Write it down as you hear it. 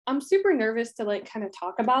I'm super nervous to like kind of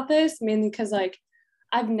talk about this, mainly because like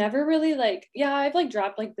I've never really like, yeah, I've like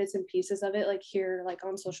dropped like bits and pieces of it like here, like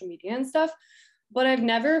on social media and stuff, but I've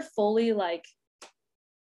never fully like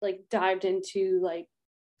dived into like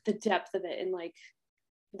the depth of it and like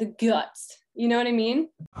the guts. You know what I mean?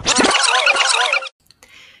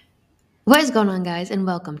 What is going on, guys, and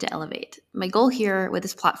welcome to Elevate. My goal here with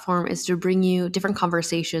this platform is to bring you different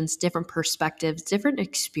conversations, different perspectives, different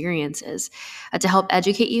experiences to help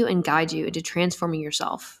educate you and guide you into transforming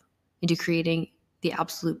yourself, into creating the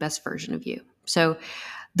absolute best version of you. So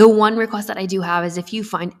the one request that I do have is if you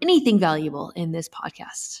find anything valuable in this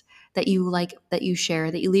podcast that you like, that you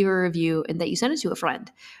share, that you leave a review, and that you send it to a friend.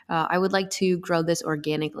 I would like to grow this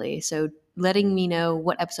organically. So letting me know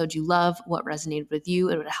what episodes you love, what resonated with you,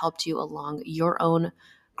 and what helped you along your own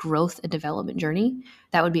growth and development journey,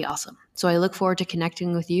 that would be awesome. So I look forward to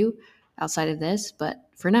connecting with you outside of this. But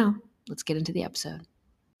for now, let's get into the episode.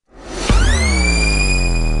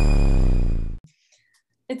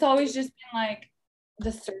 It's always just been like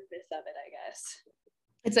the surface of it, I guess.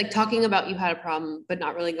 It's like talking about you had a problem, but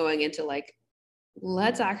not really going into like,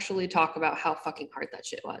 let's actually talk about how fucking hard that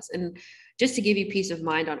shit was. And just to give you peace of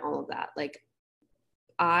mind on all of that, like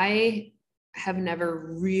I have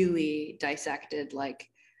never really dissected like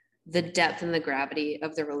the depth and the gravity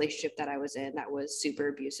of the relationship that I was in that was super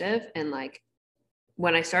abusive. And like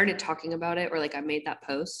when I started talking about it, or like I made that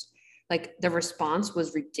post, like the response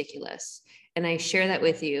was ridiculous. And I share that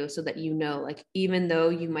with you so that you know, like, even though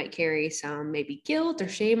you might carry some maybe guilt or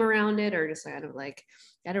shame around it, or just kind of like,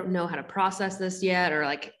 I don't know how to process this yet, or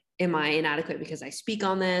like, am I inadequate because I speak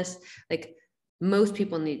on this? Like, most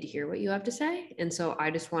people need to hear what you have to say. And so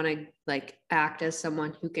I just want to like act as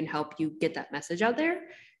someone who can help you get that message out there.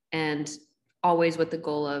 And always with the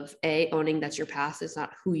goal of owning that's your past is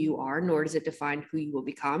not who you are, nor does it define who you will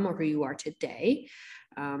become or who you are today.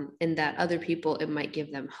 And that other people, it might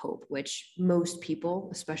give them hope, which most people,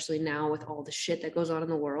 especially now with all the shit that goes on in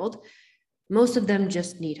the world, most of them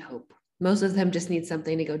just need hope. Most of them just need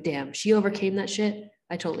something to go, damn, she overcame that shit.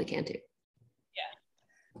 I totally can too.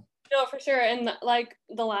 Yeah. No, for sure. And like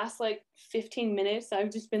the last like 15 minutes,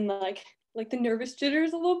 I've just been like the nervous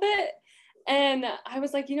jitters a little bit. And I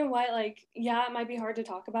was like, you know what? Like, yeah, it might be hard to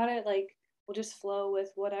talk about it. Like, we'll just flow with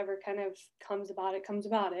whatever kind of comes about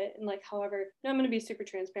it. And like, however, no, I'm going to be super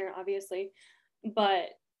transparent, obviously. But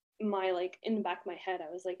my, like, in the back of my head,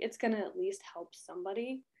 I was like, it's going to at least help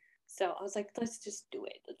somebody. So I was like, let's just do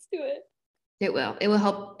it. Let's do it. It will. It will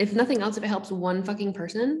help. If nothing else, if it helps one fucking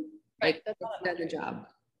person, Right. like, That's done the job.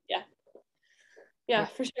 Yeah. Yeah,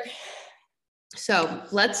 for sure. So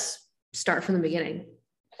let's start from the beginning.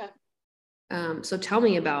 So tell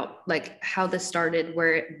me about like how this started,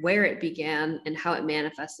 where it began, and how it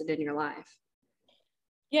manifested in your life.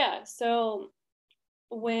 Yeah. So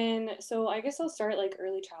I guess I'll start like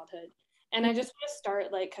early childhood, and I just want to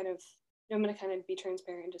start like kind of, I'm going to kind of be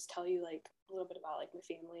transparent and just tell you like a little bit about like my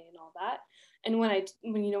family and all that. And when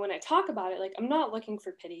I talk about it, like, I'm not looking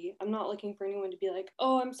for pity. I'm not looking for anyone to be like,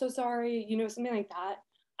 oh, I'm so sorry, something like that.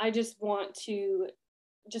 I just want to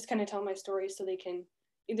just kind of tell my story so they can,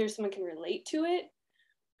 either someone can relate to it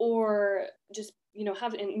or just,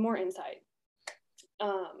 have more insight.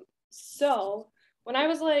 So when I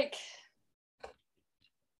was like,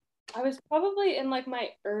 I was probably in like my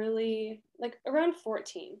early, like around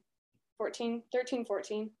 13, 14.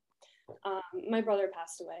 My brother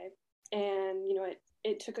passed away, and,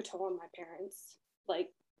 it took a toll on my parents. Like,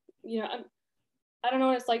 I don't know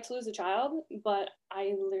what it's like to lose a child, but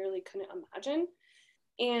I literally couldn't imagine.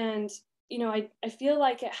 And, I feel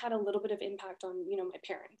like it had a little bit of impact on, my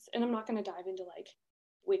parents. And I'm not going to dive into like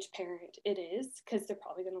which parent it is, because they're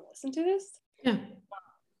probably going to listen to this. Yeah.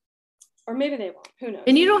 Or maybe they won't. Who knows?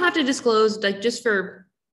 And you don't have to disclose, like,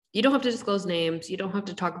 you don't have to disclose names. You don't have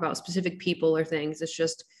to talk about specific people or things. It's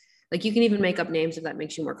just like, you can even make up names if that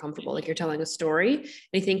makes you more comfortable. Like, you're telling a story. And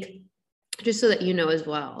I think just so that you know as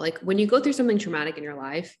well, like, when you go through something traumatic in your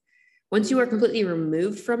life, once you are completely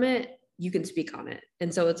removed from it, you can speak on it.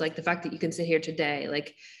 And so it's like the fact that you can sit here today,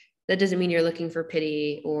 like, that doesn't mean you're looking for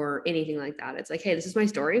pity or anything like that. It's like, hey, this is my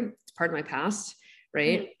story. It's part of my past,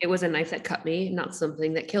 right? Mm-hmm. It was a knife that cut me, not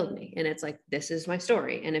something that killed me. And it's like, this is my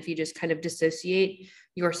story. And if you just kind of dissociate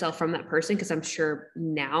yourself from that person, because I'm sure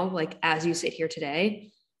now, like, as you sit here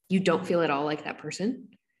today, you don't feel at all like that person,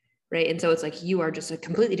 right? And so it's like, you are just a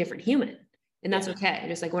completely different human. And that's okay.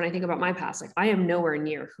 Just like when I think about my past, like, I am nowhere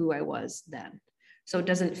near who I was then. So it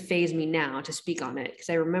doesn't faze me now to speak on it, because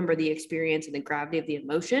I remember the experience and the gravity of the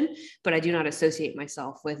emotion, but I do not associate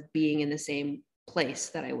myself with being in the same place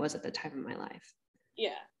that I was at the time of my life.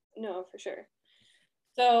 Yeah, no, for sure.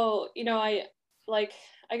 So, like,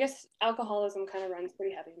 I guess alcoholism kind of runs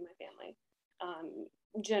pretty heavy in my family.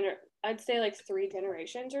 I'd say like 3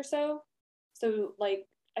 generations or so. So like,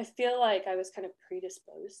 I feel like I was kind of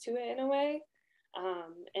predisposed to it in a way.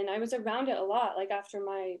 And I was around it a lot. Like after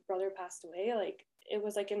my brother passed away, like it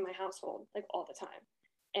was like in my household, like all the time.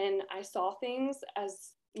 And I saw things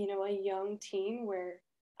as, you know, a young teen where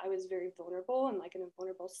I was very vulnerable and like in a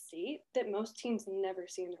vulnerable state that most teens never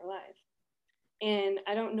see in their life. And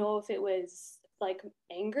I don't know if it was like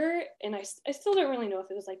anger, and I still don't really know if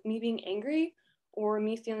it was like me being angry or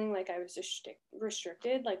me feeling like I was just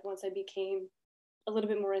restricted, like once I became a little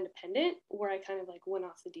bit more independent, where I kind of like went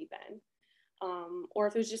off the deep end. Or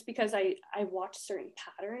if it was just because I watched certain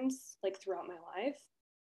patterns like throughout my life,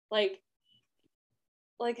 like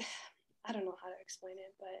like I don't know how to explain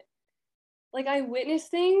it, but like I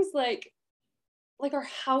witnessed things like our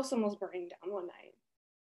house almost burning down one night,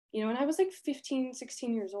 you know, and I was like 15,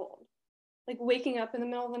 16 years old, like waking up in the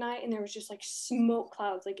middle of the night and there was just like smoke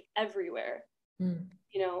clouds like everywhere, Mm.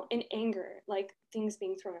 you know, and anger, like things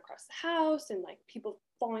being thrown across the house and like people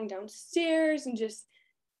falling downstairs and just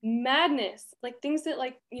madness, like things that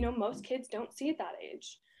like, you know, most kids don't see at that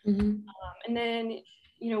age. Mm-hmm. And then,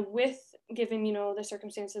 you know, with given, you know, the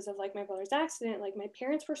circumstances of like my brother's accident, like my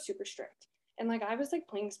parents were super strict. And like I was like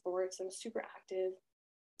playing sports and was super active.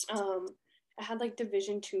 Um, I had like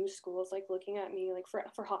Division 2 schools like looking at me like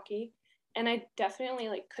for hockey. And I definitely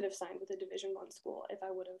like could have signed with a Division 1 school if I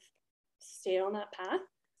would have stayed on that path.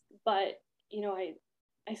 But, you know,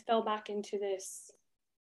 I fell back into this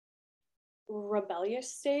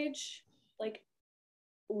rebellious stage like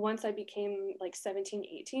once I became like 17,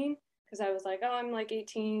 18, because I was like, oh, I'm like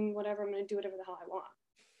 18, whatever, I'm going to do whatever the hell I want.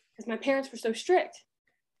 Because my parents were so strict.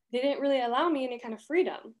 They didn't really allow me any kind of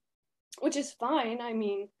freedom, which is fine. I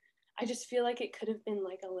mean, I just feel like it could have been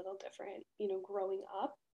like a little different, you know, growing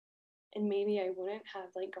up. And maybe I wouldn't have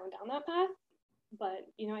like gone down that path. But,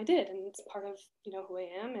 you know, I did. And it's part of, you know, who I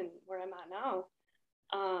am and where I'm at now.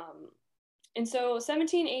 Um, and so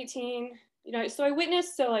 17, 18, you know, so I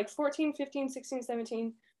witnessed, so like 14, 15, 16,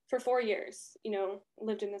 17 for 4 years, you know,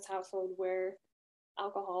 lived in this household where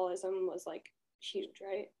alcoholism was like huge,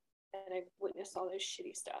 right? And I witnessed all this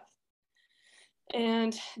shitty stuff.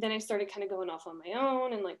 And then I started kind of going off on my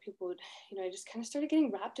own, and like people would, you know, I just kind of started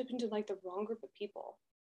getting wrapped up into like the wrong group of people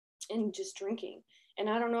and just drinking. And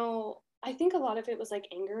I don't know, I think a lot of it was like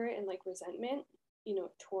anger and like resentment, you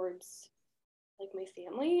know, towards like my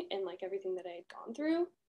family and like everything that I had gone through.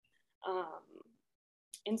 Um,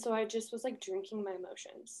 and so I just was like drinking my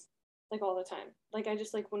emotions like all the time. Like I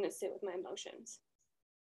just like wouldn't sit with my emotions.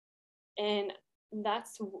 And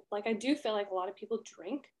that's like I do feel like a lot of people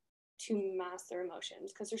drink to mask their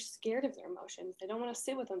emotions because they're scared of their emotions. They don't want to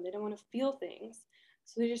sit with them. They don't want to feel things.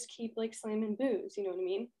 So they just keep like slamming booze, you know what I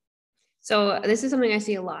mean? So this is something I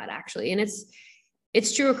see a lot actually, and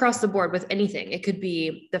it's true across the board with anything. It could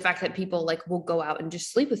be the fact that people like will go out and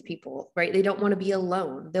just sleep with people, right? They don't want to be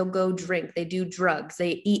alone. They'll go drink, they do drugs,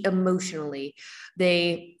 they eat emotionally,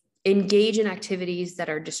 they engage in activities that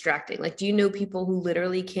are distracting. Like, do you know people who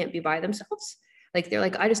literally can't be by themselves? Like they're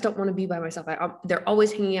like, I just don't want to be by myself. They're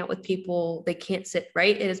always hanging out with people. They can't sit,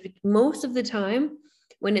 right? It is most of the time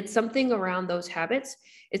when it's something around those habits,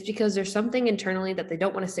 it's because there's something internally that they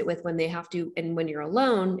don't want to sit with when they have to. And when you're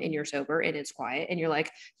alone and you're sober and it's quiet and you're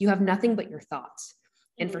like, you have nothing but your thoughts.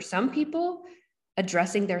 And for some people,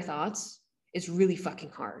 addressing their thoughts is really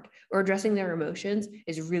fucking hard, or addressing their emotions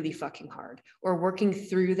is really fucking hard, or working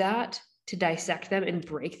through that to dissect them and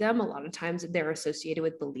break them. A lot of times they're associated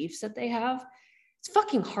with beliefs that they have. It's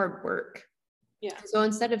fucking hard work. Yeah. So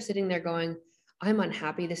instead of sitting there going, I'm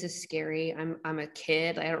unhappy, this is scary, I'm a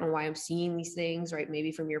kid, I don't know why I'm seeing these things, right?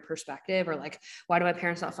 Maybe from your perspective, or like, why do my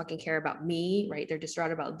parents not fucking care about me, right? They're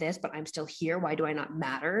distraught about this, but I'm still here. Why do I not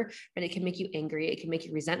matter? Right? It can make you angry, it can make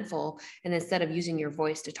you resentful. And instead of using your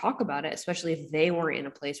voice to talk about it, especially if they weren't in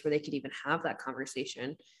a place where they could even have that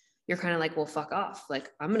conversation, you're kind of like, well, fuck off. Like,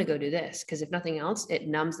 I'm gonna go do this because if nothing else, it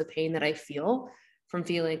numbs the pain that I feel from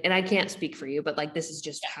feeling. And I can't speak for you, but like, this is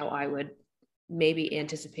just how I would maybe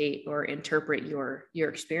anticipate or interpret your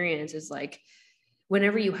experience. Is like,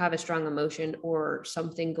 whenever you have a strong emotion or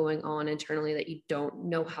something going on internally that you don't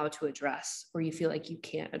know how to address, or you feel like you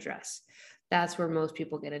can't address, that's where most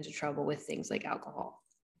people get into trouble with things like alcohol.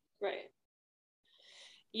 Right.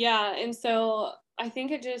 Yeah. And so I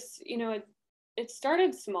think it just, you know, it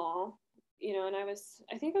started small, you know, and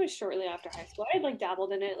I think it was shortly after high school. I had like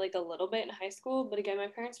dabbled in it like a little bit in high school, but again, my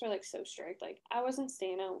parents were like so strict. Like I wasn't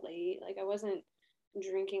staying out late. Like I wasn't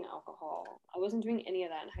drinking alcohol. I wasn't doing any of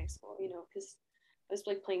that in high school, you know, because I was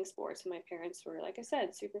like playing sports and my parents were, like I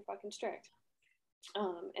said, super fucking strict.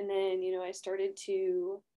 And then, you know, I started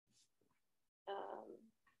to,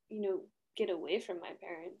 you know, get away from my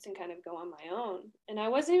parents and kind of go on my own. And I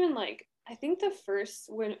wasn't even like, I think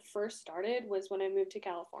when it first started was when I moved to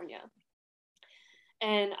California.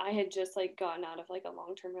 And I had just like gotten out of like a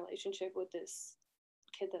long-term relationship with this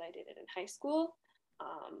kid that I dated in high school.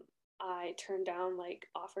 I turned down like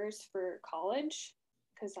offers for college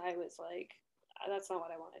because I was like, that's not what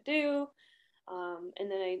I want to do. And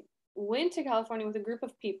then I went to California with a group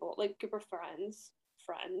of people, like group of friends,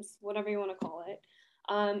 whatever you want to call it.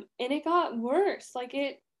 And it got worse. Like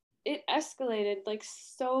it escalated like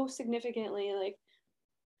so significantly. Like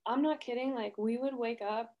I'm not kidding. Like we would wake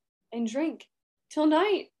up and drink till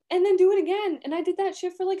night and then do it again. And I did that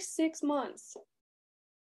shit for like 6 months.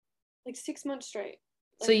 Like 6 months straight.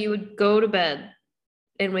 Like, So you would go to bed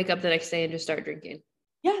and wake up the next day and just start drinking.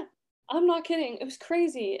 yeah, I'm not kidding. It was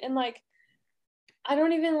crazy. And like I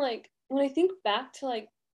don't even like when I think back to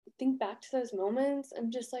those moments,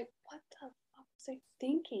 I'm just like, what the fuck was I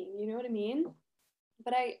thinking? You know what I mean?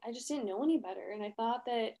 But I just didn't know any better. And I thought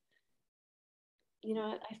that, you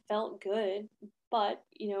know, I felt good, but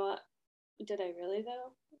you know, did I really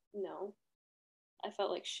though? No. I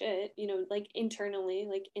felt like shit, you know, like internally,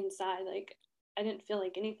 like inside, like I didn't feel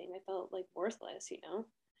like anything. I felt like worthless, you know.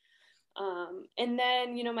 And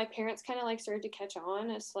then, you know, my parents kind of like started to catch on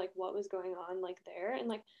as to like what was going on like there. And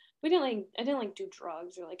like I didn't like do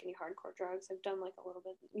drugs or like any hardcore drugs. I've done like a little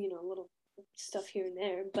bit, you know, a little stuff here and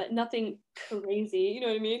there, but nothing crazy, you know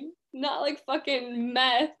what I mean? Not like fucking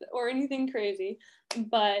meth or anything crazy.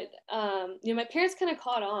 But you know, my parents kind of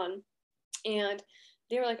caught on and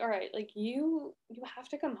they were like, all right, like you have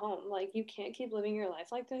to come home. Like you can't keep living your life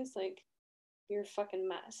like this. Like you're a fucking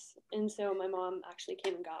mess. And so my mom actually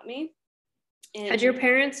came and got me. And Had your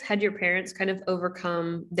parents kind of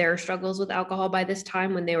overcome their struggles with alcohol by this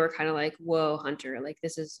time when they were kind of like, whoa, Hunter, like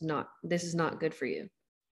this is not good for you?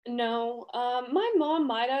 no, my mom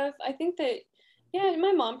might have. I think that, yeah,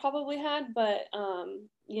 my mom probably had, but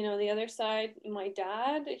you know, the other side, my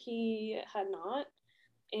dad, he had not,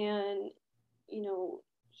 and you know,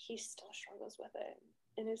 he still struggles with it,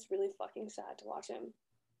 and it's really fucking sad to watch him.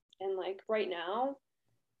 And like right now,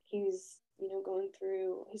 he's going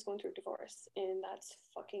through divorce, and that's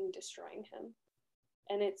fucking destroying him.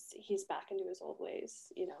 And he's back into his old ways.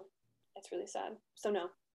 You know, it's really sad. So no,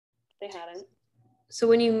 they hadn't. So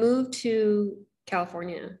when you moved to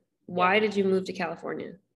California, Yeah. why did you move to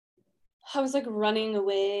California? I was like running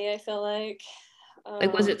away, I feel like.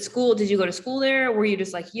 Like, was Um, it school? Did you go to school there? Or were you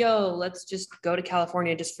just like, yo, let's just go to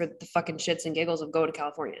California just for the fucking shits and giggles of go to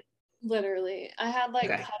California? Literally. I had like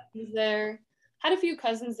Okay. cousins there, had a few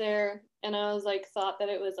cousins there, and I was like thought that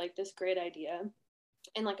it was like this great idea.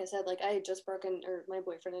 And like I said, like I had just broken or my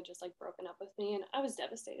boyfriend had just like broken up with me and I was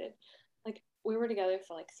devastated. Like we were together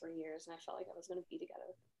for like 3 years and I felt like I was gonna be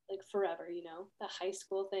together like forever, you know, the high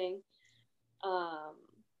school thing. Um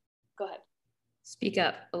Go ahead. Speak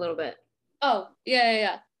up a little bit. Oh, yeah,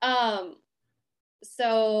 yeah, yeah.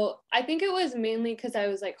 So I think it was mainly because I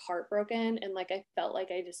was like heartbroken and like I felt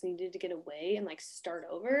like I just needed to get away and like start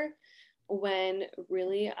over when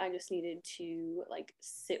really I just needed to like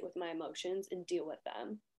sit with my emotions and deal with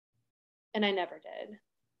them. And I never did.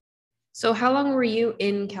 So how long were you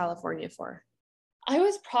in California for? I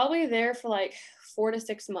was probably there for like 4 to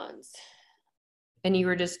 6 months. And you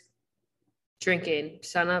were just drinking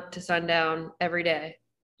sun up to sundown every day.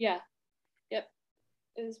 Yeah. Yep.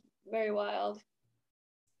 It was very wild.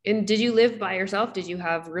 And did you live by yourself? Did you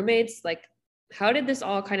have roommates? Like, how did this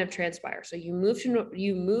all kind of transpire? So you moved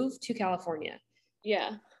to California.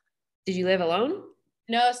 Yeah. Did you live alone?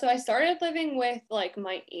 No, so I started living with like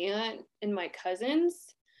my aunt and my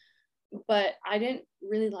cousins, but I didn't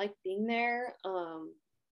really like being there.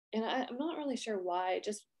 And I'm not really sure why.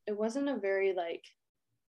 It wasn't a very like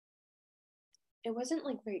it wasn't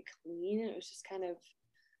like very clean. It was just kind of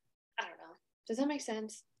I don't know. Does that make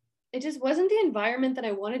sense? It just wasn't the environment that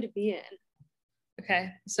I wanted to be in. Okay.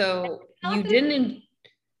 So Not you that it, didn't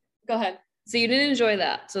Go ahead. so you didn't enjoy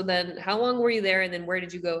that. So then how long were you there and then where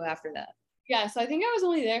did you go after that? Yeah, so I think I was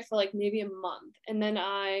only there for like maybe a month. And then so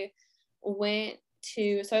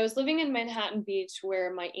I was living in Manhattan Beach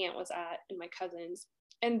where my aunt was at and my cousins.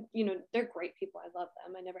 And, you know, they're great people. I love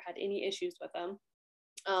them. I never had any issues with them.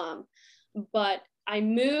 Um, but I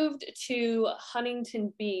moved to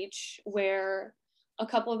Huntington Beach where a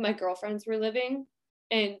couple of my girlfriends were living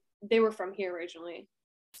and they were from here originally.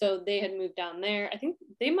 So they had moved down there. I think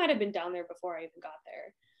they might have been down there before I even got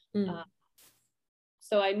there. Mm.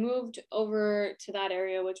 So I moved over to that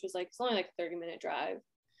area, which was like, it's only like a 30-minute drive.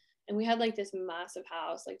 And we had like this massive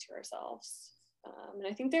house like to ourselves. And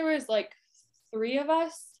I think there was like 3 of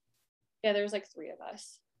us. Yeah, there was like 3 of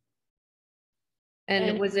us.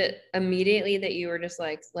 And was it immediately that you were just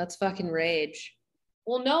like, let's fucking rage?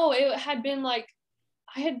 Well, no, it had been like,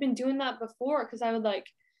 I had been doing that before, because I'd like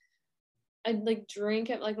drink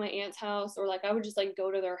at like my aunt's house, or like I would just like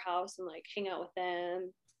go to their house and like hang out with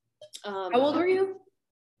them. How old were you?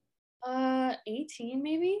 18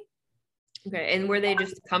 maybe. Okay. And were they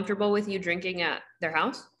just comfortable with you drinking at their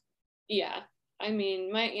house? Yeah. I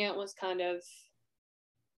mean, my aunt was kind of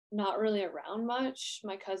not really around much.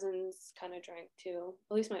 My cousins kind of drank too.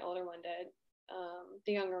 At least my older one did.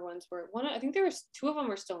 The younger ones were I think there was 2 of them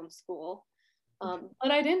were still in school. But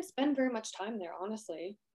I didn't spend very much time there,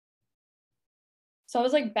 honestly. So I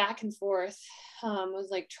was like back and forth. I was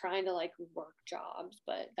like trying to like work jobs,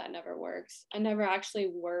 but that never works. I never actually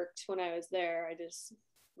worked when I was there.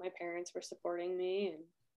 My parents were supporting me,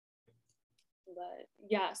 but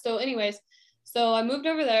yeah. So anyways, so I moved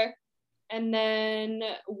over there, and then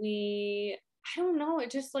I don't know, it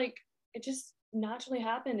just naturally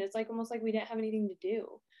happened. It's like almost like we didn't have anything to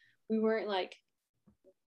do. We weren't like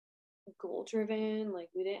goal driven, like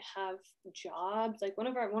we didn't have jobs. Like one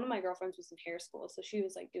of my girlfriends was in hair school, so she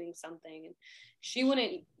was like doing something, and she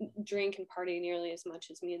wouldn't drink and party nearly as much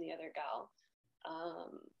as me and the other gal.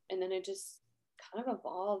 And then it just kind of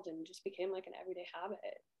evolved and just became like an everyday habit.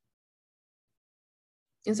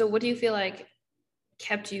 And so what do you feel like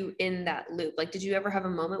kept you in that loop? Like, did you ever have a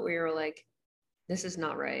moment where you were like, this is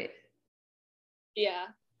not right? Yeah,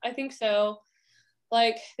 I think so.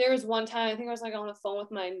 Like there was one time, I think I was like on the phone with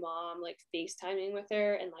my mom, like FaceTiming with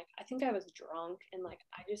her, and like I think I was drunk, and like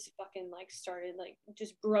I just fucking like started like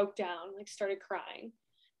just broke down, like started crying,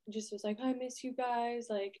 and just was like, I miss you guys,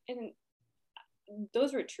 like, and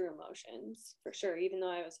those were true emotions for sure. Even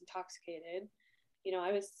though I was intoxicated,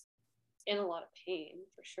 I was in a lot of pain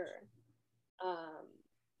for sure.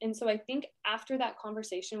 And so I think after that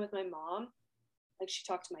conversation with my mom, like she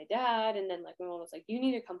talked to my dad, and then like my mom was like, you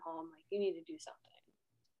need to come home, like you need to do something.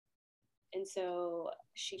 And so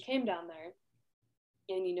she came down there,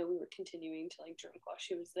 and we were continuing to like drink while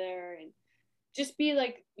she was there, and just be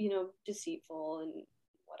like deceitful and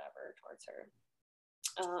whatever towards her.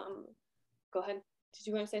 Go ahead, did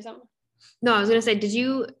you want to say something? No, I was gonna say, did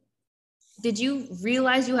you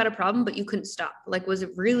realize you had a problem but you couldn't stop? Like, was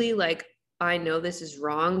it really like, I know this is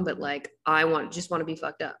wrong, but like I just want to be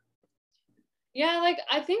fucked up? Yeah, like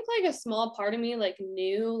I think like a small part of me like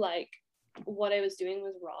knew like what I was doing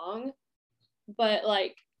was wrong, but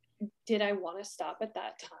like did I want to stop at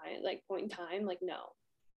that time, like point in time? Like no,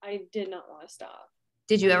 I did not want to stop.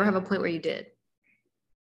 Did you ever have a point where you did?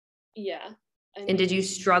 Yeah. And did you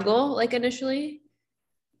struggle like initially?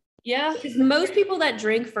 Yeah. Because most people that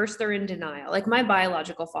drink, first they're in denial. Like my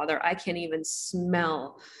biological father, I can't even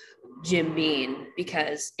smell Jim Beam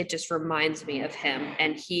because it just reminds me of him.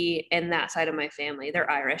 And he and that side of my family, they're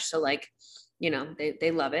Irish, so like,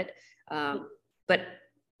 they love it. But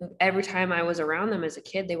every time I was around them as a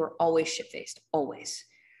kid, they were always shit-faced, always.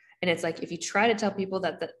 And it's like, if you try to tell people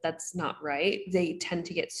that's not right, they tend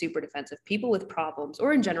to get super defensive. People with problems,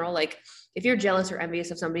 or in general, like if you're jealous or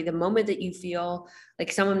envious of somebody, the moment that you feel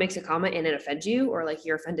like someone makes a comment and it offends you, or like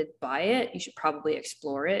you're offended by it, you should probably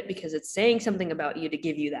explore it, because it's saying something about you to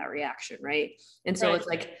give you that reaction, right? And so It's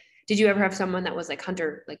like, did you ever have someone that was like,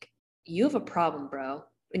 Hunter, like, you have a problem, bro?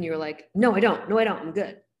 And you're like, no, I don't, I'm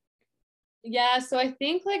good. Yeah, so I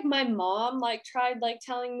think like my mom like tried like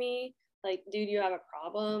telling me like, dude, you have a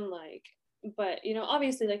problem, like, but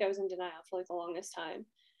obviously like I was in denial for like the longest time.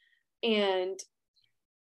 And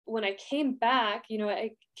when I came back,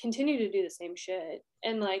 I continued to do the same shit.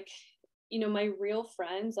 And like, my real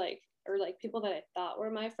friends, like, or like people that I thought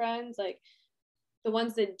were my friends, like the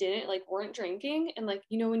ones that didn't, like, weren't drinking. And like,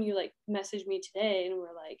 when you like message me today and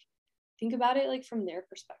we're like, think about it like from their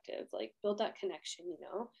perspective, like build that connection,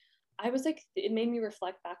 I was like, it made me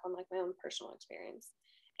reflect back on like my own personal experience.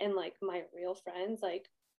 And like my real friends, like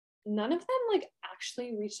none of them like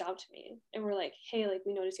actually reached out to me and were like, hey, like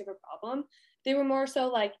we noticed you have a problem. They were more so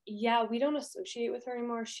like, yeah, we don't associate with her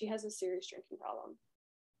anymore, she has a serious drinking problem.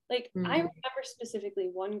 Like I remember specifically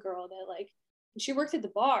one girl that like, she worked at the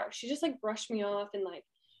bar, she just like brushed me off, and like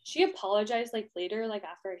she apologized like later, like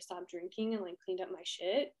after I stopped drinking and like cleaned up my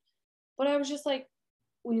shit. But I was just like,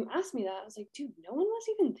 when you asked me that, I was like, dude, no one was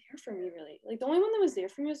even there for me, really. Like the only one that was there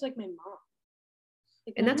for me was like my mom.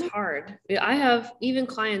 Like, and that's hard. I have even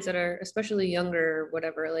clients that are especially younger or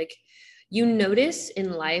whatever, like you notice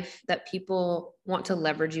in life that people want to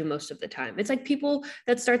leverage you most of the time. It's like people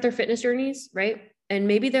that start their fitness journeys, right? And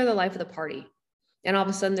maybe they're the life of the party. And all of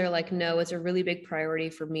a sudden they're like, no, it's a really big priority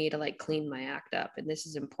for me to like clean my act up. And this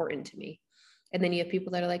is important to me. And then you have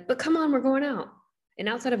people that are like, but come on, we're going out. And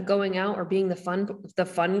outside of going out or being the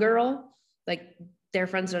fun girl, like their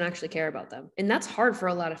friends don't actually care about them. And that's hard for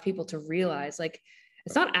a lot of people to realize. Like,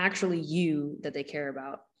 it's not actually you that they care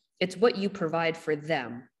about. It's what you provide for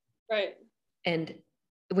them. Right. And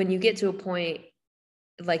when you get to a point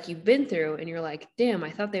like you've been through and you're like, damn,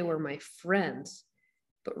 I thought they were my friends,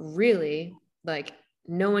 but really, like,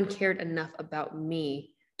 no one cared enough about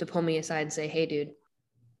me to pull me aside and say, hey, dude,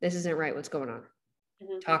 this isn't right. What's going on?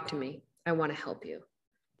 Mm-hmm. Talk to me. I want to help you.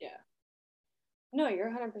 Yeah. No, you're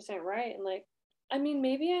 100% right. And like, I mean,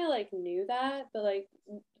 maybe I like knew that, but like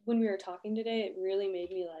when we were talking today, it really made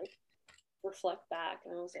me like reflect back,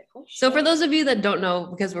 and I was like, oh shit. So for those of you that don't know,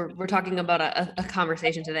 because we're talking about a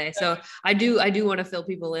conversation today, so I do want to fill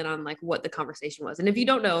people in on like what the conversation was. And if you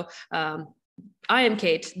don't know, I am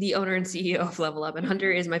Kate, the owner and CEO of Level Up, and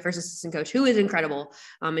Hunter is my first assistant coach, who is incredible,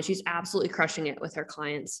 and she's absolutely crushing it with her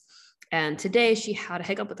clients. And today she had a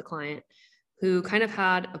hiccup with a client who kind of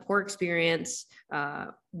had a poor experience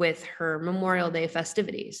with her Memorial Day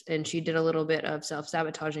festivities. And she did a little bit of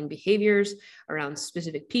self-sabotaging behaviors around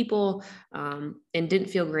specific people, and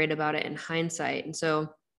didn't feel great about it in hindsight. And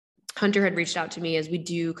so Hunter had reached out to me, as we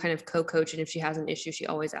do kind of co-coach. And if she has an issue, she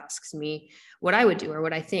always asks me what I would do or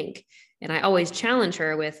what I think. And I always challenge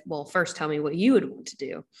her with, well, first tell me what you would want to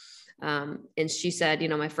do. And she said,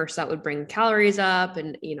 my first thought would bring calories up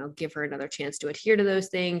and, give her another chance to adhere to those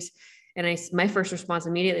things. And my first response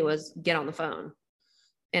immediately was, get on the phone.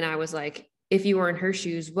 And I was like, if you were in her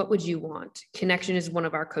shoes, what would you want? Connection is one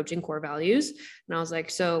of our coaching core values. And I was like,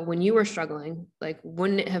 so when you were struggling, like,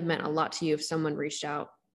 wouldn't it have meant a lot to you if someone reached out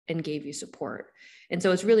and gave you support? And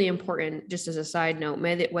so it's really important, just as a side note,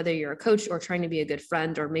 whether you're a coach or trying to be a good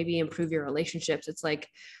friend or maybe improve your relationships, it's like,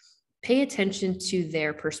 pay attention to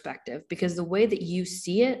their perspective, because the way that you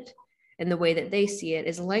see it and the way that they see it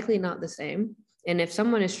is likely not the same. And if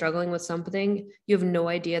someone is struggling with something, you have no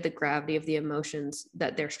idea the gravity of the emotions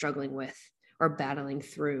that they're struggling with or battling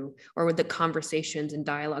through, or with the conversations and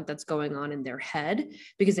dialogue that's going on in their head,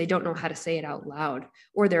 because they don't know how to say it out loud,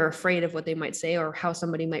 or they're afraid of what they might say or how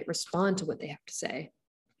somebody might respond to what they have to say.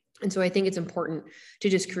 And so I think it's important to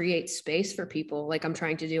just create space for people, like I'm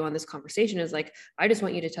trying to do on this conversation, is like, I just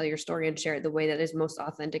want you to tell your story and share it the way that is most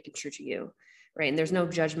authentic and true to you. Right. And there's no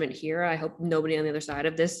judgment here. I hope nobody on the other side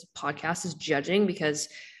of this podcast is judging, because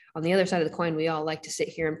on the other side of the coin, we all like to sit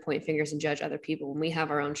here and point fingers and judge other people when we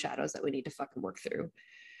have our own shadows that we need to fucking work through.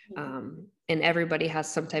 And everybody has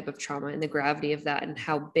some type of trauma, and the gravity of that and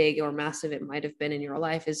how big or massive it might have been in your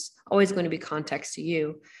life is always going to be context to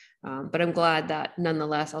you. But I'm glad that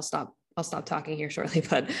nonetheless, I'll stop talking here shortly,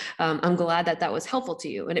 but I'm glad that was helpful to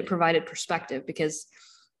you and it provided perspective, because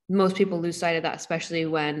most people lose sight of that, especially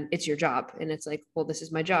when it's your job and it's like, well, this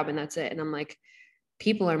is my job and that's it. And I'm like,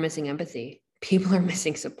 people are missing empathy. People are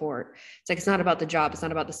missing support. It's like, it's not about the job. It's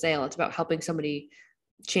not about the sale. It's about helping somebody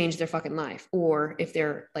change their fucking life. Or if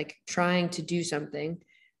they're like trying to do something,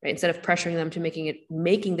 right, instead of pressuring them to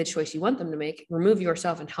making the choice you want them to make, remove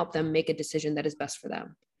yourself and help them make a decision that is best for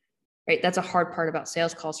them. Right. That's a hard part about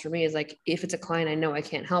sales calls for me, is like, if it's a client I know I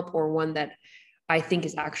can't help, or one that I think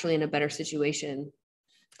is actually in a better situation,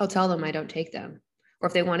 I'll tell them I don't take them. Or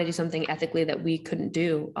if they want to do something ethically that we couldn't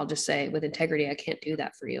do, I'll just say with integrity, I can't do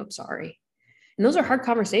that for you. I'm sorry. And those are hard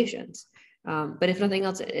conversations. But if nothing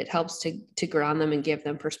else, it helps to ground them and give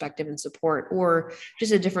them perspective and support, or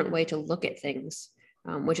just a different way to look at things,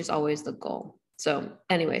 which is always the goal. So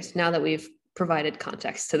anyways, now that we've provided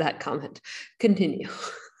context to that comment, continue.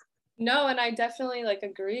 No, and I definitely like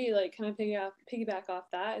agree, like kind of piggyback off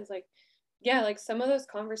that is like, yeah, like some of those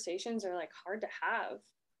conversations are like hard to have,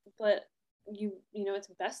 but you know, it's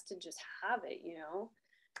best to just have it,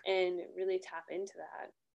 and really tap into that.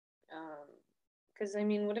 Because I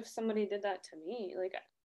mean, what if somebody did that to me? Like,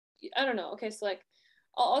 I don't know. Okay, so like,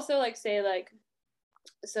 I'll also like say like,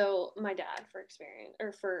 so my dad, for experience,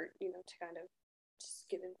 or for, to kind of just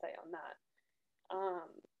give insight on that.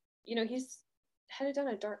 He's headed down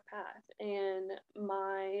a dark path, and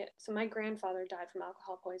my grandfather died from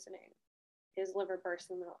alcohol poisoning. His liver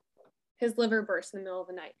burst in the middle of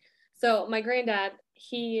the night. So my granddad,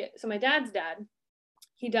 my dad's dad,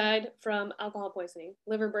 he died from alcohol poisoning,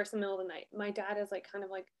 liver burst in the middle of the night. My dad is like, kind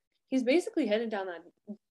of like, he's basically headed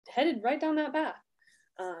right down that path.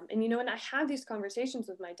 And and I have these conversations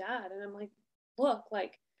with my dad, and I'm like, look,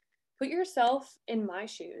 like, put yourself in my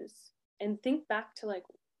shoes and think back to like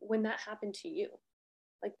when that happened to you,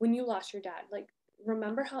 like when you lost your dad, like,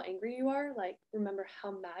 remember how angry you are, like, remember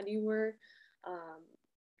how mad you were,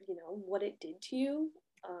 what it did to you,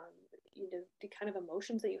 the kind of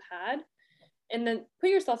emotions that you had. And then put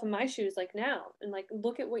yourself in my shoes like now and like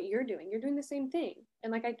look at what you're doing the same thing.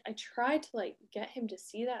 And like I tried to like get him to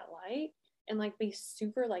see that light and like be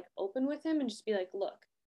super like open with him and just be like, look,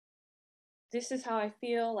 this is how I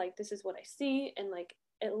feel, like this is what I see, and like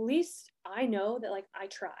at least I know that like I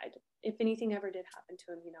tried if anything ever did happen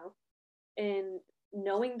to him, you know. And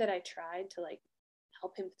knowing that I tried to like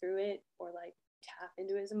help him through it or like tap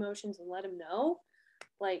into his emotions and let him know,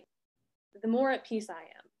 like the more at peace I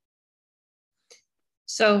am.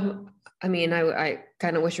 So, I mean, I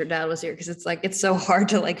kind of wish your dad was here because it's like, it's so hard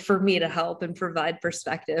to like, for me to help and provide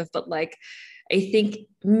perspective. But like, I think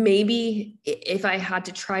maybe if I had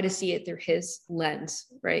to try to see it through his lens,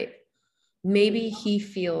 right? Maybe he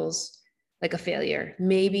feels like a failure.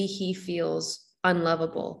 Maybe he feels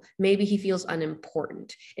unlovable. Maybe he feels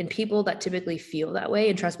unimportant. And people that typically feel that way,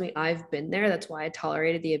 and trust me, I've been there. That's why I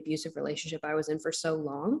tolerated the abusive relationship I was in for so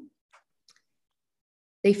long.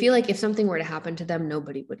 They feel like if something were to happen to them,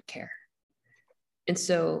 nobody would care. And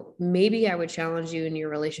so maybe I would challenge you in your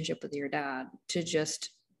relationship with your dad to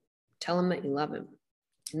just tell him that you love him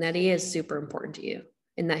and that he is super important to you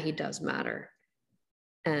and that he does matter.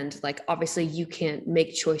 And like, obviously you can't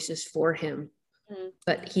make choices for him,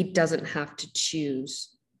 but he doesn't have to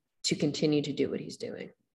choose to continue to do what he's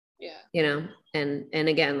doing. Yeah. You know, and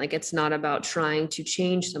again, like, it's not about trying to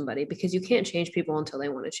change somebody because you can't change people until they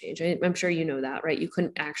want to change. I'm sure you know that, right? You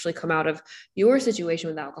couldn't actually come out of your situation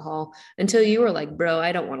with alcohol until you were like, bro,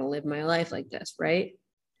 I don't want to live my life like this, right?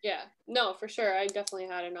 Yeah, no, for sure. I definitely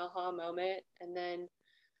had an aha moment. And then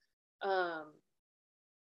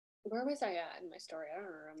where was I at in my story? I don't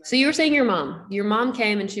remember. So you were saying your mom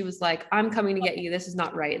came and she was like, I'm coming to get you, this is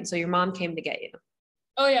not right. And so your mom came to get you.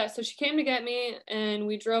 Oh yeah, so she came to get me and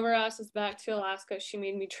we drove our asses back to Alaska. She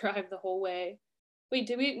made me drive the whole way. Wait,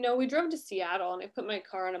 did we? No, we drove to Seattle and I put my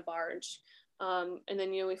car on a barge. And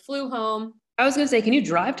then, you know, we flew home. I was gonna say, can you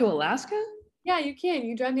drive to Alaska? Yeah, you can.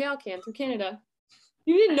 You drive the Alcan through Canada.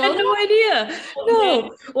 You didn't I know had that? no idea. Okay.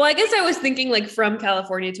 No. Well, I guess I was thinking like from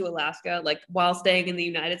California to Alaska, like while staying in the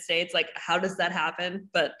United States, like how does that happen?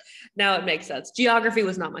 But now it makes sense. Geography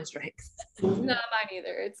was not my strength. Not mine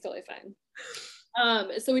either. It's totally fine.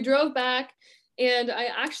 So we drove back and I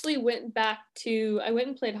actually went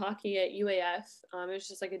and played hockey at UAF. It was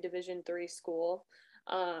just like a Division III school.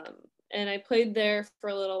 And I played there for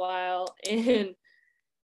a little while and,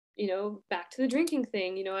 you know, back to the drinking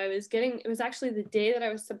thing, you know, it was actually the day that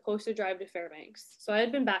I was supposed to drive to Fairbanks. So I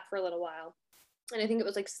had been back for a little while and I think it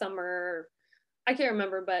was like summer, I can't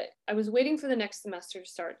remember, but I was waiting for the next semester to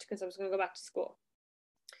start because I was going to go back to school.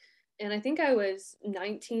 And I think I was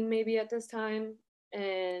 19 maybe at this time.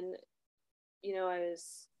 And, you know, I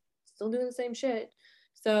was still doing the same shit.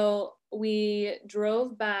 So we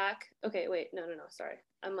drove back. Okay, wait, no, sorry.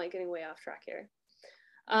 I'm like getting way off track here.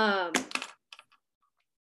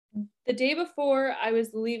 The day before I was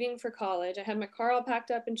leaving for college, I had my car all packed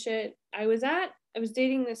up and shit. I was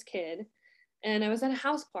dating this kid and I was at a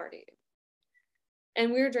house party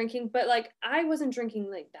and we were drinking, but like I wasn't drinking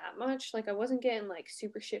like that much. Like I wasn't getting like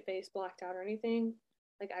super shit faced, blacked out or anything.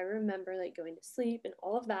 Like I remember like going to sleep and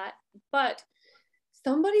all of that. But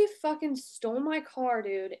somebody fucking stole my car,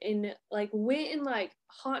 dude, and like went and like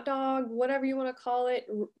hot dog, whatever you want to call it,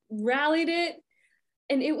 rallied it,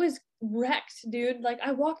 and it was wrecked, dude. Like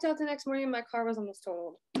I walked out the next morning and my car was almost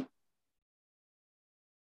totaled.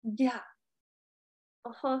 Yeah.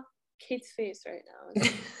 Uh-huh. Kate's face right now.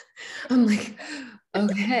 I'm like,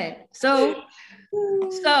 okay. So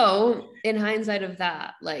in hindsight of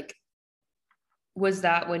that, like, was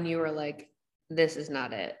that when you were like, this is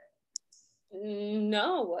not it?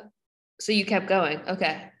 No. So you kept going.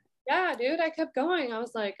 Okay. Yeah, dude, I kept going. I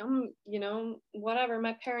was like, you know, whatever.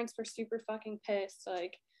 My parents were super fucking pissed.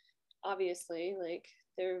 Like, obviously, like,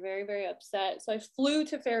 they were very, very upset. So I flew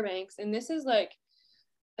to Fairbanks, and this is like,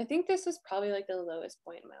 I think this is probably like the lowest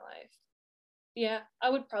point in my life. Yeah, I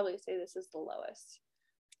would probably say this is the lowest.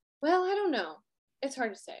 Well, I don't know. It's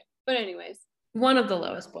hard to say. But anyways. One of the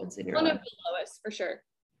lowest points in your life. One of the lowest, for sure.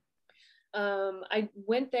 I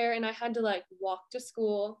went there and I had to like walk to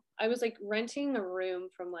school. I was like renting a room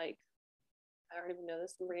from like, I don't even know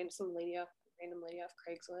this, random lady off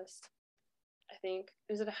Craigslist. I think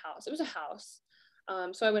it was at a house. It was a house.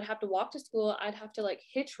 So I would have to walk to school. I'd have to like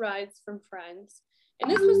hitch rides from friends. And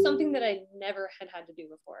this was something that I never had to do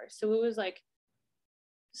before. So it was like,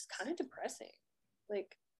 just kind of depressing.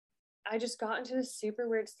 Like, I just got into this super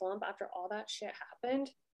weird slump after all that shit happened.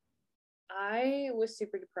 I was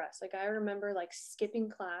super depressed. Like, I remember like skipping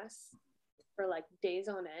class for like days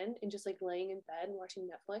on end and just like laying in bed and watching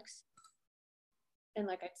Netflix. and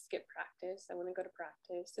like I'd skip practice. I wouldn't go to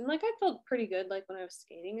practice, and like I felt pretty good like when I was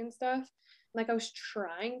skating and stuff. Like I was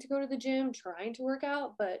trying to go to the gym, trying to work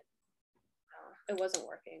out, but it wasn't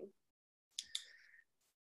working.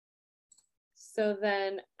 So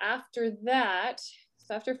then after that,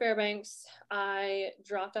 so after Fairbanks, I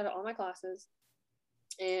dropped out of all my classes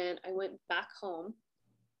and I went back home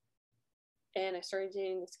and I started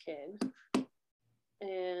dating this kid.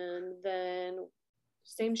 And then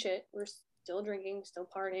same shit. We're still drinking, still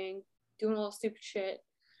partying, doing a little stupid shit.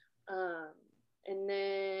 And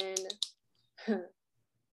then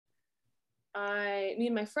me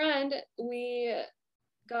and my friend, we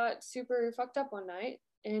got super fucked up one night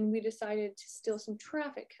and we decided to steal some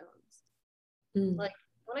traffic cones. Like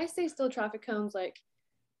when I say steal traffic cones, like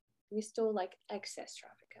we stole like excess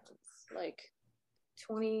traffic cones, like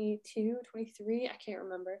 22, 23, I can't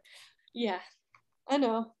remember. Yeah, I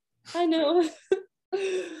know.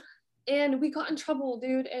 And we got in trouble,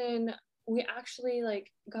 dude, and we actually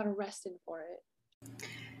like got arrested for it.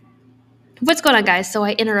 What's going on, guys? So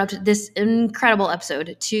I interrupted this incredible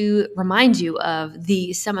episode to remind you of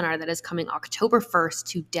the seminar that is coming October 1st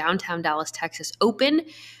to downtown Dallas, Texas, open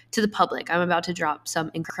to the public. I'm about to drop some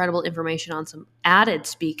incredible information on some added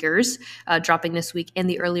speakers dropping this week, and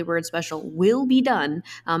the early bird special will be done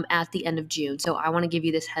at the end of June. So I want to give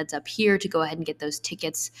you this heads up here to go ahead and get those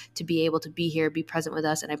tickets to be able to be here, be present with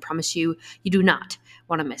us, and I promise you, you do not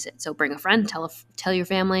want to miss it. So bring a friend, tell your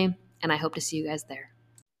family, and I hope to see you guys there.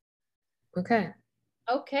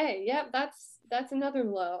 Okay, yeah, that's another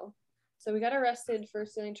low. So we got arrested for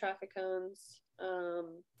stealing traffic cones.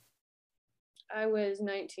 I was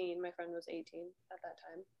 19, my friend was 18 at that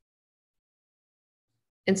time.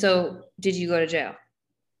 And so did you go to jail?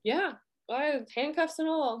 Yeah, I had handcuffs and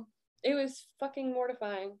all. It was fucking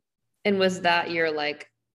mortifying. And was that your like,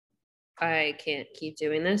 I can't keep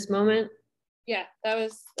doing this moment? Yeah, I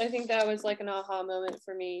think that was like an aha moment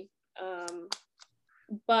for me.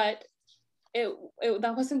 But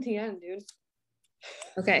that wasn't the end, dude.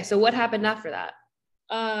 Okay, so what happened after that?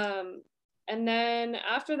 And then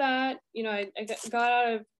after that, you know, I got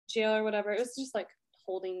out of jail or whatever. It was just like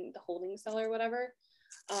the holding cell or whatever.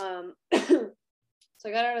 So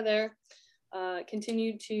I got out of there,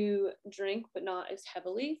 continued to drink, but not as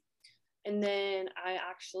heavily. And then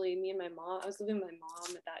me and my mom, I was living with my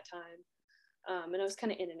mom at that time. And I was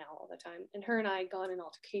kind of in and out all the time. And her and I got in an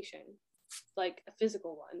altercation, like a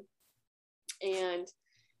physical one. And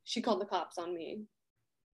she called the cops on me.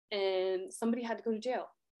 And somebody had to go to jail.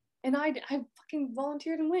 And I fucking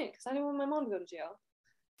volunteered and went because I didn't want my mom to go to jail.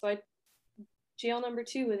 So jail number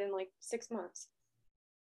 2 within like 6 months.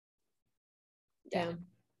 Yeah.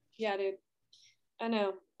 Yeah, dude. I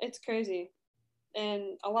know. It's crazy.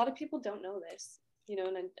 And a lot of people don't know this, you know,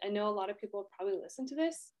 and I know a lot of people probably listen to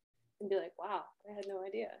this and be like, wow, I had no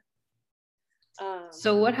idea.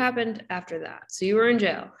 So what happened after that? So you were in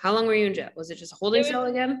jail. How long were you in jail? Was it just a holding cell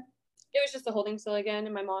again? It was just a holding cell again,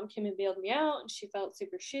 and my mom came and bailed me out, and she felt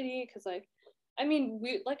super shitty because, like, I mean,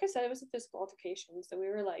 like I said, it was a physical altercation, so we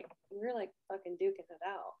were like fucking duking it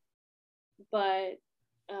out. But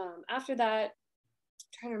after that,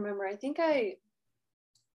 I'm trying to remember, I think it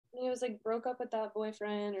was like broke up with that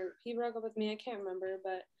boyfriend, or he broke up with me. I can't remember,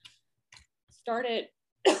 but started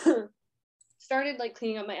like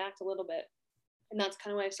cleaning up my act a little bit, and that's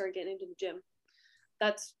kind of why I started getting into the gym.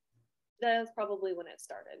 That's probably when it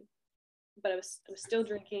started. But I was still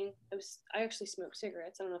drinking. I actually smoked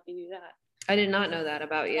cigarettes. I don't know if you knew that. I did not know that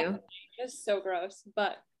about you. It's so gross,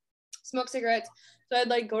 but smoke cigarettes. So I'd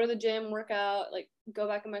like go to the gym, work out, like go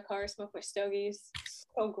back in my car, smoke my stogies.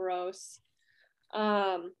 So gross.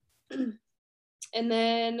 And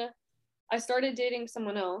then I started dating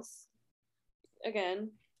someone else again,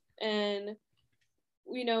 and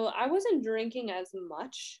you know, I wasn't drinking as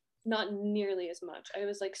much, not nearly as much. I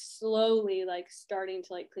was like slowly like starting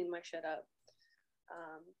to like clean my shit up.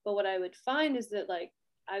 But what I would find is that like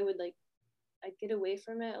I'd get away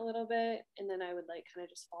from it a little bit, and then I would like kind of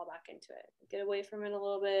just fall back into it. Get away from it a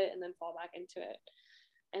little bit, and then fall back into it.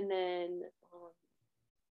 And then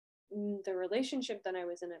the relationship that I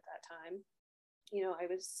was in at that time, you know, I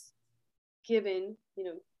was given, you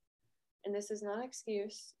know, and this is not an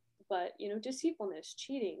excuse, but, you know, deceitfulness,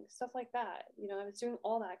 cheating, stuff like that. You know, I was doing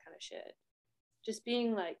all that kind of shit. Just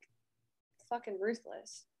being like fucking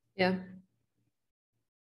ruthless. Yeah.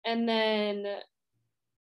 And then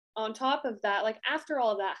on top of that, like after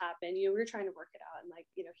all of that happened, you know, we were trying to work it out, and like,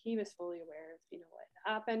 you know, he was fully aware of, you know, what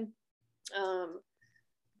happened.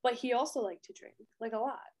 But he also liked to drink, like a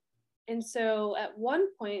lot. And so at one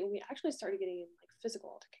point we actually started getting in like physical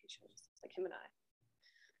altercations, like him and I,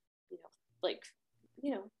 you know, like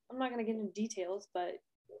you know, I'm not going to get into details, but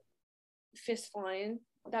fist flying,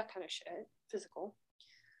 that kind of shit, physical.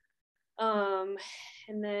 And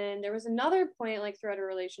then there was another point like throughout a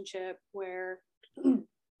relationship where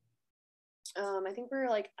I think we were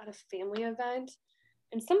like at a family event,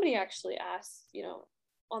 and somebody actually asked, you know,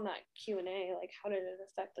 on that Q&A, like, how did it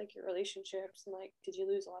affect like your relationships, and like, did you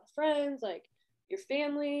lose a lot of friends, like your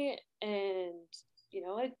family? And you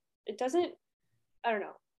know, it doesn't, I don't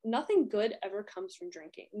know, nothing good ever comes from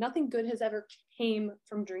drinking. Nothing good has ever came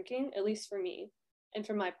from drinking, at least for me and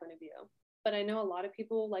from my point of view. But I know a lot of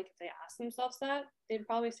people, like, if they ask themselves that, they'd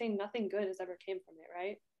probably say nothing good has ever came from it,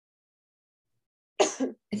 right?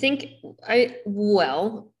 I think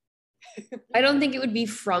well, I don't think it would be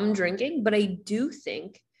from drinking, but I do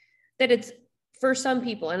think that it's for some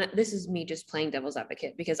people, and this is me just playing devil's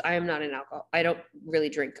advocate because I am not an alcohol. I don't really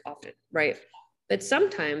drink often, right? But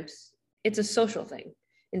sometimes it's a social thing.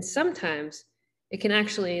 And sometimes it can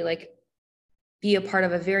actually like be a part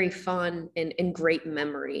of a very fun and great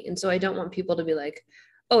memory. And so I don't want people to be like,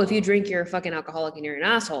 oh, if you drink, you're a fucking alcoholic and you're an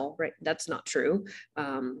asshole, right? That's not true.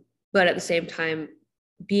 But at the same time,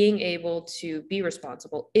 being able to be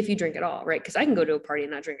responsible if you drink at all, right? Because I can go to a party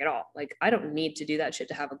and not drink at all. Like, I don't need to do that shit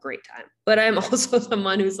to have a great time. But I'm also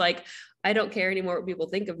someone who's like, I don't care anymore what people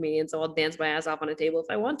think of me. And so I'll dance my ass off on a table if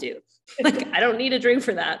I want to. Like, I don't need a drink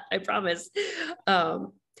for that. I promise.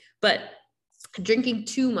 But drinking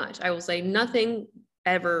too much, I will say nothing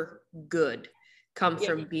ever good comes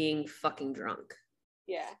from being fucking drunk.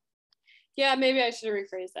 Yeah, maybe I should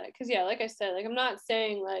rephrase that, because yeah, like I said, like, I'm not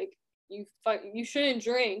saying like you shouldn't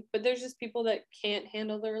drink, but there's just people that can't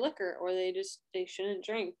handle their liquor, or they shouldn't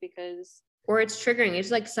drink because, or it's triggering.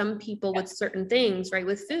 It's like some people with certain things, right?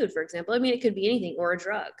 With food, for example. I mean, it could be anything, or a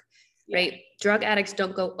drug, right? Drug addicts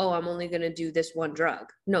don't go, oh, I'm only going to do this one drug.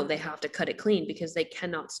 No, they have to cut it clean because they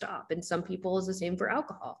cannot stop. And some people is the same for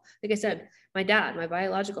alcohol. Like I said, my dad, my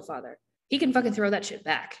biological father, he can fucking throw that shit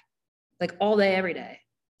back like all day, every day.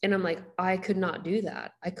 And I'm like, I could not do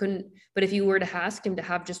that. I couldn't. But if you were to ask him to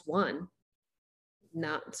have just one,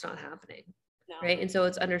 it's not happening. No. Right. And so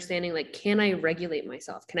it's understanding, like, can I regulate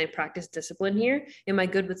myself? Can I practice discipline here? Am I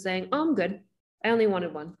good with saying, oh, I'm good, I only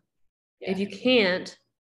wanted one? If you can't,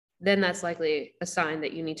 then that's likely a sign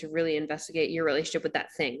that you need to really investigate your relationship with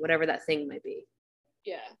that thing, whatever that thing might be.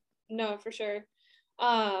 Yeah, no, for sure.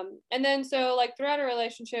 And then so like throughout our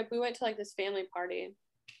relationship, we went to like this family party,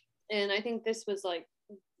 and I think this was like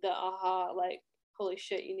the aha, like, holy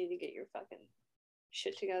shit, you need to get your fucking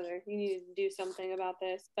shit together. You need to do something about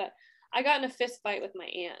this. But I got in a fist fight with my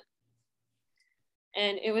aunt,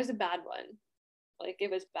 and it was a bad one. Like, it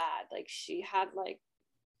was bad. Like, she had like,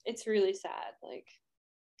 it's really sad. Like,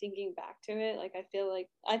 thinking back to it, like, I felt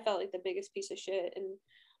like the biggest piece of shit, and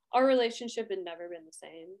our relationship had never been the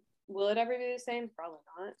same. Will it ever be the same? Probably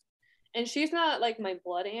not. And she's not like my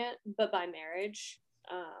blood aunt, but by marriage.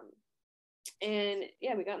 And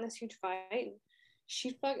yeah, we got in this huge fight, and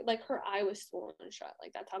she like, her eye was swollen shut.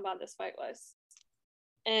 Like, that's how bad this fight was.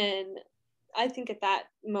 And I think at that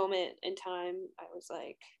moment in time, I was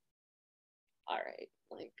like, all right,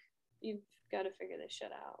 like, you've got to figure this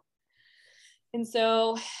shit out. And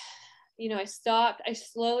so, you know, I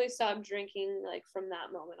slowly stopped drinking, like, from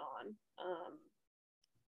that moment on.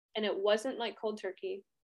 And it wasn't like cold turkey.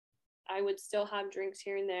 I would still have drinks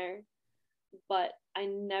here and there, but I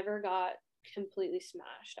never got completely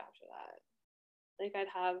smashed after that. Like, I'd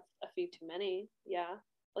have a few too many, yeah,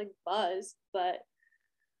 like buzz,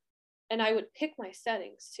 and I would pick my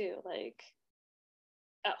settings too, like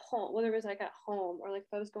at home, whether it was like at home or like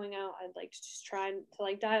if I was going out, I'd like just try to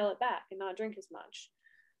like dial it back and not drink as much.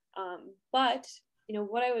 But you know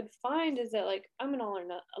what I would find is that, like, I'm all or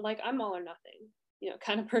nothing, you know,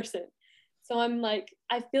 kind of person. So I'm like,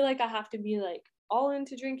 I feel like I have to be like all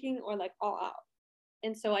into drinking or like all out.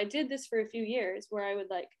 And so I did this for a few years where I would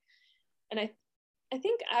like, and I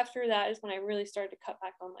think after that is when I really started to cut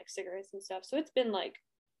back on like cigarettes and stuff. So it's been like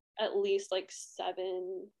at least like 6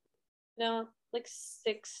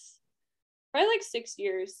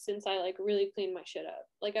 years since I like really cleaned my shit up.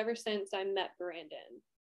 Like, ever since I met Brandon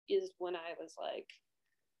is when I was like,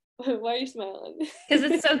 why are you smiling? Because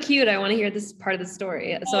it's so cute. I want to hear this part of the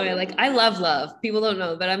story. So I love love. People don't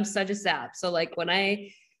know, but I'm such a sap. So like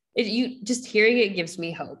you just hearing it gives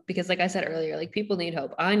me hope, because like I said earlier, like, people need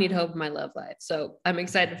hope. I need hope in my love life. So I'm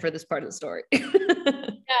excited for this part of the story.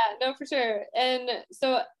 Yeah, no, for sure. And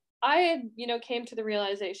so I had, you know, came to the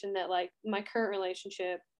realization that like my current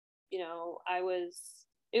relationship, you know, it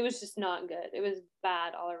was just not good. It was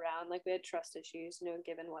bad all around. Like, we had trust issues, you know,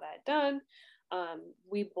 given what I had done.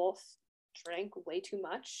 We both drank way too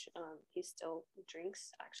much. He still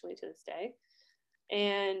drinks actually to this day.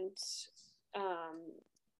 And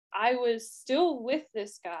I was still with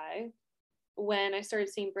this guy when I started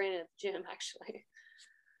seeing Brandon at the gym, actually.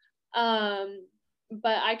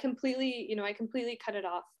 But I completely cut it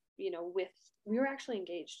off, we were actually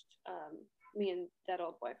engaged, me and that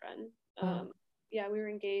old boyfriend. Yeah, we were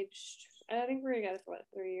engaged. I think we were together for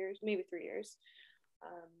 3 years, maybe 3 years.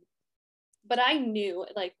 But I knew,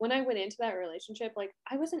 like, when I went into that relationship, like,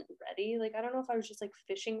 I wasn't ready. Like, I don't know if I was just like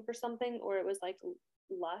fishing for something, or it was like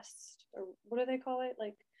lust, or what do they call it?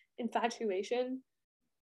 Like infatuation.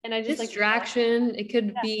 And I just distraction. It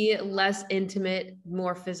could be less intimate,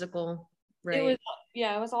 more physical. Right.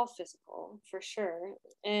 It was all physical for sure.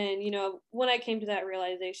 And, when I came to that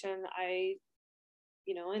realization,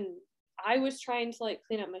 and I was trying to like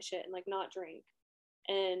clean up my shit and like not drink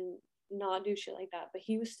and not do shit like that, but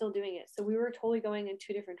he was still doing it. So we were totally going in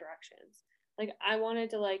two different directions. Like, I wanted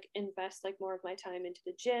to like invest like more of my time into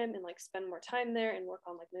the gym and like spend more time there and work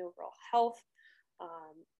on like my overall health,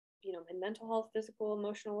 my mental health, physical,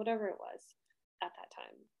 emotional, whatever it was at that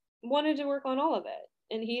time. Wanted to work on all of it.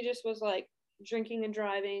 And he just was like drinking and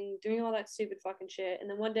driving, doing all that stupid fucking shit. And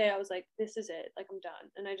then one day I was like, this is it. Like, I'm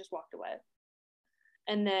done. And I just walked away.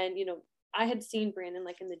 And then, I had seen Brandon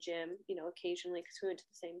like in the gym, occasionally, because we went to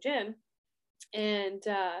the same gym. And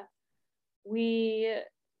we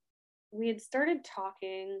had started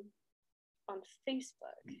talking on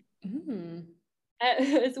Facebook.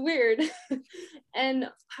 It's weird. And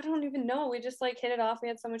I don't even know, we just like hit it off. We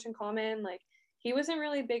had so much in common. Like, he wasn't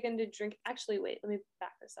really big into drink. Actually, wait, let me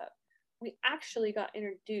back this up. We actually got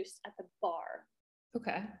introduced at the bar.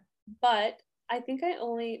 Okay. But I think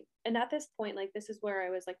and at this point, like, this is where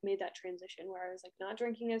I was like made that transition where I was like not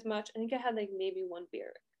drinking as much. I think I had like maybe one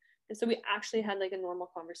beer. And so we actually had like a normal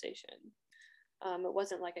conversation. It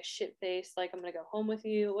wasn't like a shit face, like, I'm gonna go home with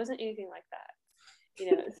you. It wasn't anything like that.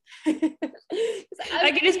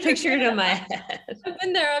 I can just picture it in my head. I've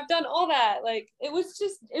been there, I've done all that. Like, it was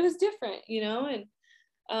different,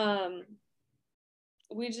 and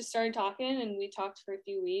we just started talking, and we talked for a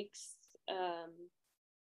few weeks.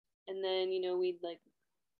 And then, we'd like,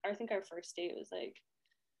 I think our first date was like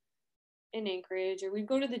in Anchorage, or we'd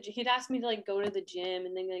go to he'd asked me to like go to the gym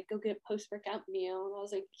and then like go get post-workout meal. And I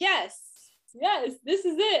was like, yes, this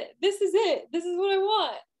is it. This is what I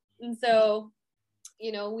want. And so,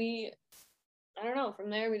 I don't know, from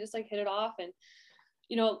there we just like hit it off. And,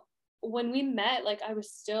 when we met, like, I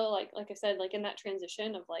was still like I said, like in that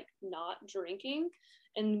transition of like not drinking,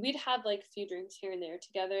 and we'd have like a few drinks here and there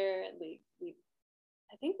together. And we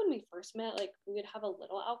I think when we first met, like, we would have a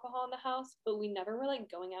little alcohol in the house, but we never were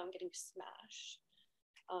like going out and getting smashed.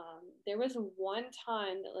 There was one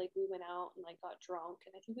time that like we went out and like got drunk,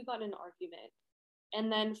 and I think we got in an argument.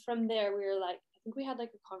 And then from there we were like, I think we had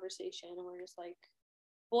like a conversation, and we're just like,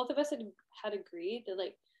 both of us had agreed that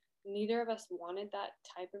like neither of us wanted that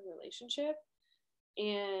type of relationship.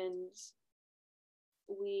 And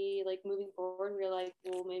we, like, moving forward, we were like,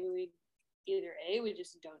 well, maybe we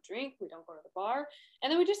just don't drink, we don't go to the bar.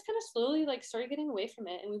 And then we just kind of slowly like started getting away from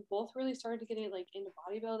it, and we both really started getting like into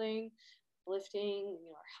bodybuilding, lifting,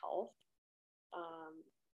 our health.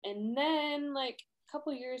 And then like a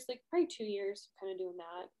couple years, like probably 2 years kind of doing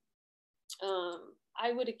that,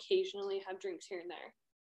 I would occasionally have drinks here and there.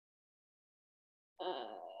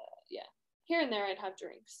 Here and there I'd have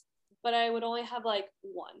drinks, but I would only have like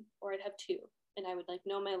one, or I'd have two, and I would like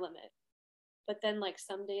know my limit. But then like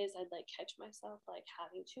some days I'd like catch myself like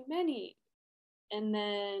having too many. And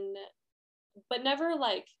then, but never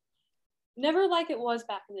like it was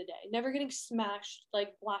back in the day, never getting smashed,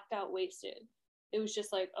 like blacked out, wasted. It was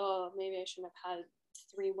just like, oh, maybe I shouldn't have had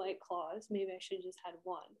 3 White Claws, maybe I should have just had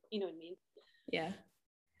one, you know what I mean? Yeah.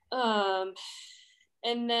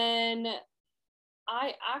 And then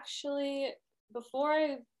I actually,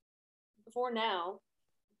 before now,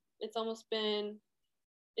 it's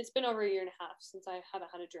been over 1.5 years since I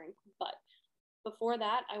haven't had a drink. But before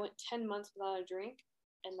that, I went 10 months without a drink,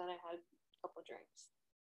 and then I had a couple of drinks.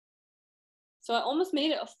 So I almost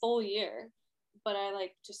made it a full year, but I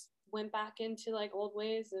like just went back into like old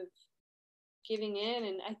ways of giving in.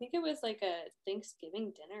 And I think it was like a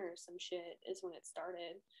Thanksgiving dinner or some shit is when it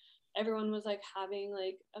started. Everyone was like having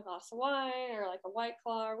like a glass of wine or like a White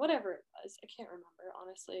Claw or whatever it was. I can't remember,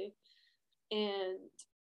 honestly. And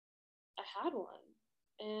I had one,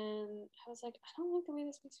 and I was like, I don't like the way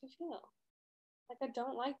this makes me feel. Like, I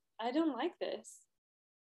don't like this.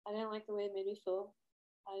 I didn't like the way it made me feel.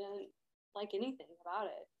 I didn't like anything about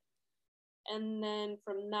it. And then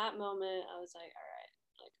from that moment, I was like, all right,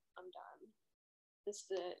 like, I'm done. This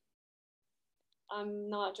is it. I'm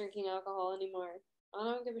not drinking alcohol anymore. I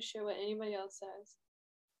don't give a shit what anybody else says.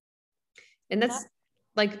 And that's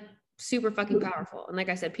like super fucking powerful. And like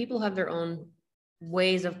I said, people have their own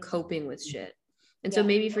ways of coping with shit. And so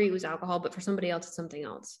maybe for you it was alcohol, but for somebody else, it's something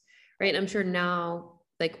else. Right. And I'm sure now,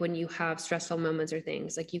 like when you have stressful moments or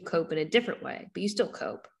things, like you cope in a different way, but you still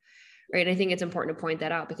cope. Right. And I think it's important to point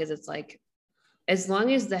that out, because it's like, as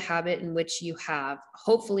long as the habit in which you have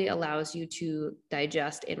hopefully allows you to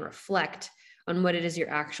digest and reflect on what it is you're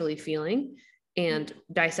actually feeling and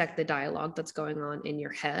dissect the dialogue that's going on in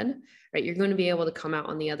your head, right? You're going to be able to come out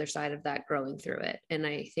on the other side of that growing through it. And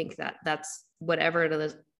I think that that's whatever it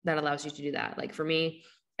is that allows you to do that. Like for me,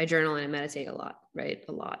 I journal and I meditate a lot, right?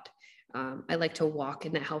 A lot. I like to walk,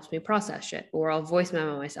 and that helps me process shit, or I'll voice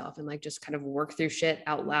memo myself and like just kind of work through shit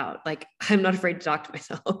out loud. Like I'm not afraid to talk to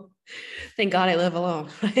myself. Thank God I live alone.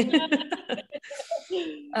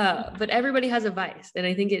 But everybody has a vice. And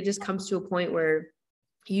I think it just comes to a point where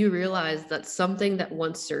you realize that something that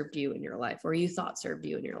once served you in your life, or you thought served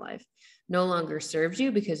you in your life, no longer serves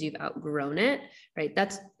you because you've outgrown it, right?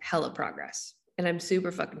 That's hella progress. And I'm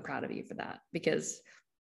super fucking proud of you for that, because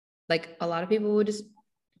like a lot of people would just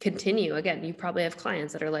continue. Again, you probably have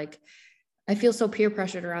clients that are like, I feel so peer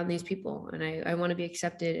pressured around these people, and I want to be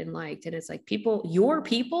accepted and liked. And it's like, your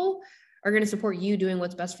people are going to support you doing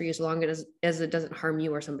what's best for you, as long as it doesn't harm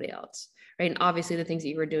you or somebody else. Right. And obviously the things that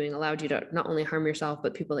you were doing allowed you to not only harm yourself,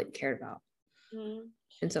 but people that you cared about. Mm-hmm.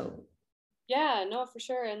 And so. Yeah, no, for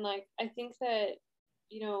sure. And like, I think that,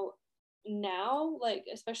 you know, now, like,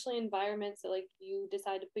 especially environments that like you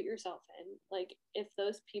decide to put yourself in, like if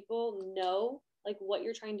those people know like what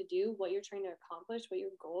you're trying to do, what you're trying to accomplish, what your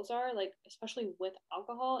goals are, like especially with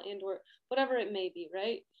alcohol and or whatever it may be,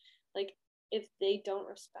 right? Like if they don't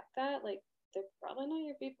respect that, like they're probably not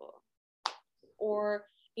your people. Or,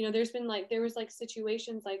 you know, there was like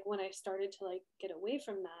situations like when I started to like get away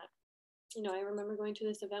from that, you know, I remember going to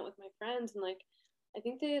this event with my friends, and like I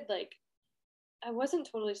think they had like, I wasn't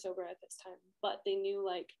totally sober at this time, but they knew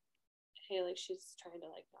like, hey, like she's trying to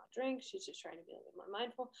like not drink, she's just trying to be a little more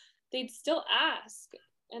mindful. They'd still ask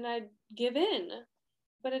and I'd give in.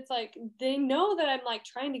 But it's like they know that I'm like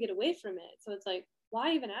trying to get away from it. So it's like,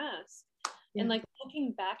 why even ask? Yeah. And like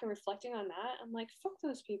looking back and reflecting on that, I'm like, fuck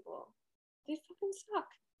those people. They fucking suck.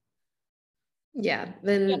 Yeah,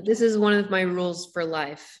 then this is one of my rules for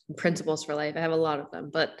life, principles for life. I have a lot of them,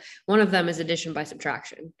 but one of them is addition by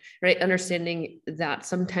subtraction, right? Understanding that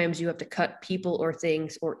sometimes you have to cut people or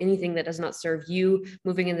things or anything that does not serve you,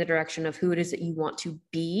 moving in the direction of who it is that you want to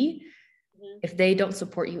be. Mm-hmm. If they don't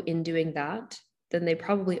support you in doing that, then they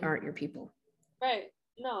probably aren't your people. Right.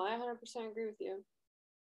 No, I 100% agree with you.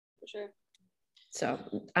 For sure. So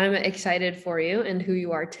I'm excited for you and who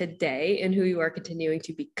you are today and who you are continuing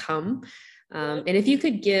to become. And if you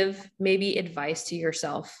could give maybe advice to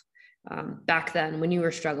yourself back then when you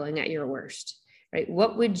were struggling at your worst, right?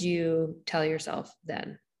 What would you tell yourself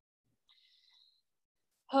then?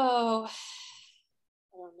 Oh,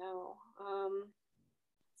 I don't know.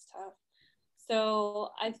 It's tough. So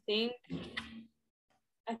I think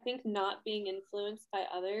not being influenced by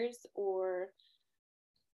others or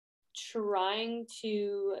trying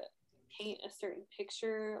to paint a certain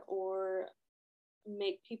picture or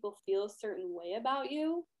make people feel a certain way about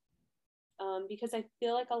you, because I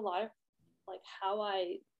feel like a lot of like how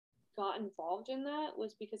I got involved in that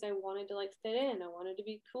was because I wanted to like fit in. I wanted to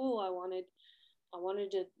be cool. I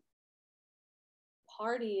wanted to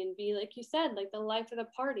party and be, like you said, like the life of the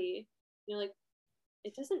party. You know, like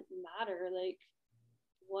it doesn't matter like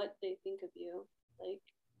what they think of you. Like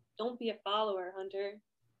don't be a follower, Hunter.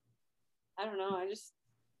 I don't know. It's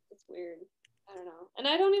weird. I don't know. And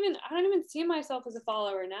I don't even see myself as a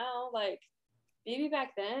follower now. Like maybe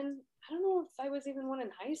back then, I don't know if I was even one in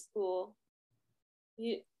high school.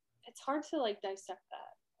 It's hard to like dissect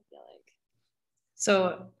that, I feel like.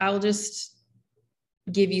 So I'll just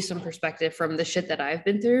give you some perspective from the shit that I've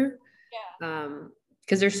been through. Yeah.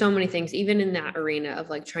 Because there's so many things, even in that arena of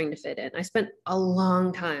like trying to fit in. I spent a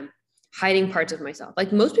long time hiding parts of myself.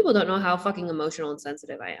 Like most people don't know how fucking emotional and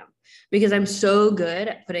sensitive I am, because I'm so good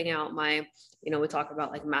at putting out my, you know, we talk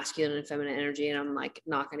about like masculine and feminine energy, and I'm like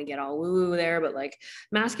not going to get all woo woo there, but like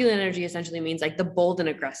masculine energy essentially means like the bold and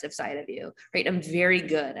aggressive side of you, right? I'm very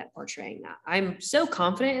good at portraying that. I'm so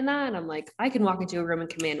confident in that. And I'm like, I can walk into a room and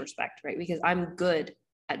command respect, right? Because I'm good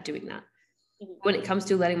at doing that. When it comes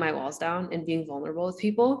to letting my walls down and being vulnerable with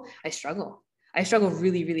people, I struggle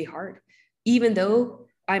really, really hard, even though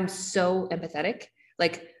I'm so empathetic.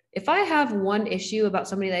 Like if I have one issue about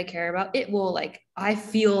somebody that I care about, it will like, I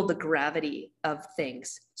feel the gravity of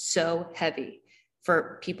things so heavy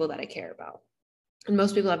for people that I care about. And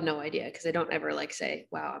most people have no idea because I don't ever like say,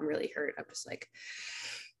 wow, I'm really hurt. I'm just like,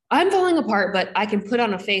 I'm falling apart, but I can put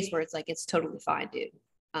on a face where it's like, it's totally fine, dude.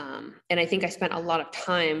 And I think I spent a lot of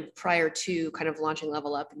time prior to kind of launching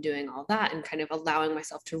Level Up and doing all that and kind of allowing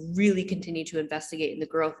myself to really continue to investigate in the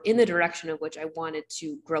growth in the direction of which I wanted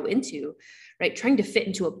to grow into, right? Trying to fit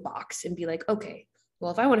into a box and be like, okay,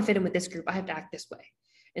 well, if I want to fit in with this group, I have to act this way.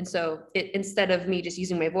 And so instead of me just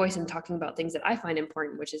using my voice and talking about things that I find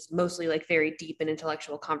important, which is mostly like very deep and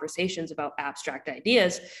intellectual conversations about abstract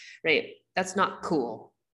ideas, right? That's not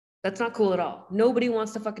cool. That's not cool at all. Nobody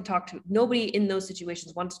wants to fucking talk to, nobody in those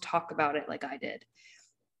situations wants to talk about it like I did.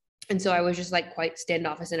 And so I was just like quite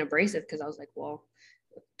standoffish and abrasive because I was like, well,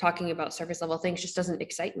 talking about surface level things just doesn't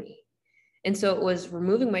excite me. And so it was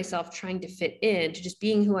removing myself, trying to fit in to just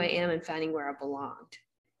being who I am and finding where I belonged.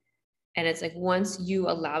 And it's like, once you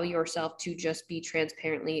allow yourself to just be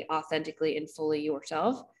transparently, authentically, and fully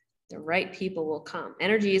yourself, the right people will come.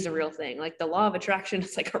 Energy is a real thing. Like the law of attraction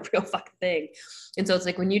is like a real fucking thing. And so it's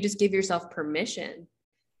like when you just give yourself permission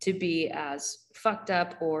to be as fucked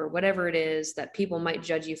up or whatever it is that people might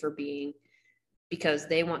judge you for being because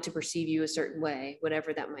they want to perceive you a certain way,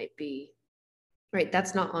 whatever that might be, right?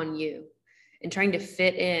 That's not on you. And trying to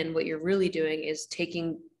fit in, what you're really doing is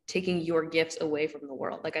taking your gifts away from the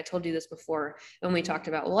world. Like I told you this before when we talked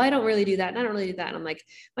about, well, I don't really do that and I don't really do that. And I'm like,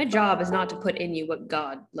 my job is not to put in you what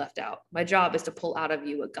God left out. My job is to pull out of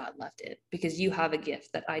you what God left in, because you have a gift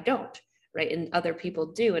that I don't, right? And other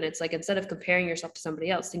people do. And it's like, instead of comparing yourself to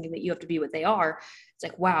somebody else, thinking that you have to be what they are, it's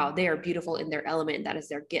like, wow, they are beautiful in their element. And that is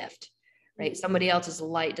their gift, right? Somebody else's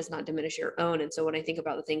light does not diminish your own. And so when I think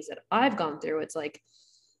about the things that I've gone through, it's like,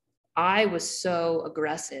 I was so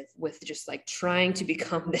aggressive with just like trying to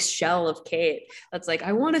become this shell of Kate. That's like,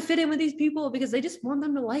 I want to fit in with these people because I just want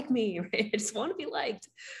them to like me, right? I just want to be liked.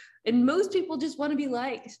 And most people just want to be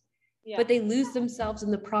liked, but they lose themselves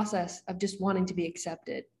in the process of just wanting to be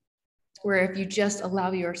accepted. Where if you just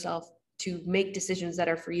allow yourself to make decisions that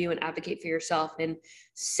are for you and advocate for yourself and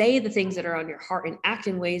say the things that are on your heart and act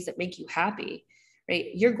in ways that make you happy,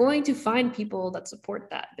 right? You're going to find people that support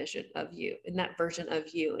that vision of you and that version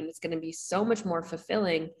of you. And it's going to be so much more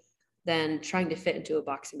fulfilling than trying to fit into a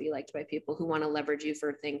box and be liked by people who want to leverage you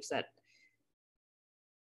for things that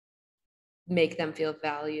make them feel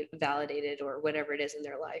validated or whatever it is in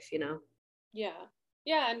their life, you know? Yeah.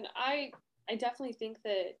 And I definitely think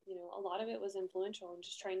that, you know, a lot of it was influential and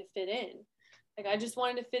just trying to fit in. Like I just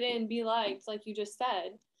wanted to fit in, be liked, like you just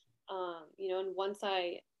said. You know,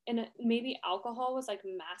 and maybe alcohol was like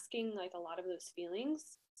masking like a lot of those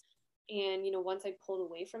feelings. And, you know, once I pulled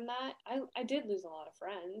away from that, I did lose a lot of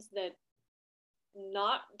friends that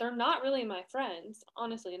they're not really my friends,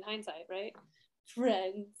 honestly, in hindsight, right?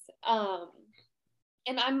 Friends.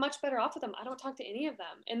 And I'm much better off with them. I don't talk to any of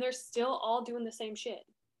them. And they're still all doing the same shit.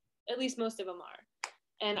 At least most of them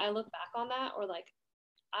are. And I look back on that, or like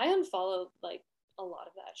I unfollowed like a lot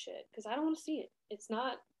of that shit because I don't want to see it. It's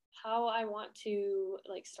not how I want to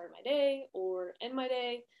like start my day or end my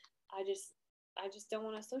day. I just don't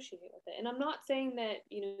want to associate with it. And I'm not saying that,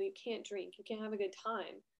 you know, you can't drink, you can't have a good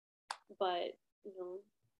time, but, you know,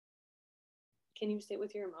 can you sit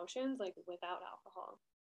with your emotions like without alcohol?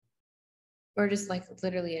 Or just like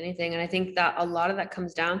literally anything. And I think that a lot of that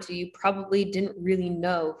comes down to you probably didn't really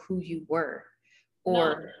know who you were,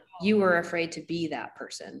 or you were afraid to be that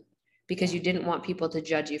person because you didn't want people to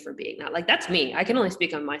judge you for being that. Like that's me. I can only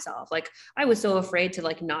speak on myself. Like I was so afraid to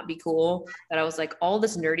like not be cool that I was like, all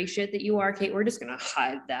this nerdy shit that you are, Kate, we're just gonna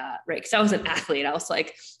hide that, right? Because I was an athlete. I was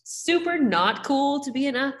like super not cool to be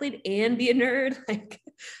an athlete and be a nerd, like,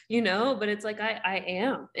 you know. But it's like I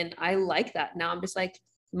am, and I like that. Now I'm just like,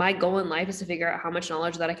 my goal in life is to figure out how much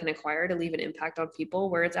knowledge that I can acquire to leave an impact on people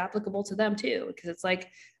where it's applicable to them too. Because it's like,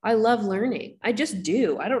 I love learning. I just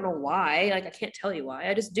do. I don't know why. Like, I can't tell you why.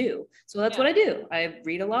 I just do. So that's what I do. I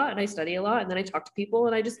read a lot and I study a lot and then I talk to people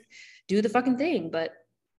and I just do the fucking thing. But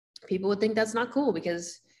people would think that's not cool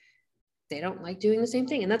because they don't like doing the same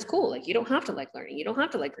thing. And that's cool. Like, you don't have to like learning. You don't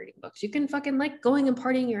have to like reading books. You can fucking like going and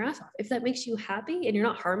partying your ass off. If that makes you happy and you're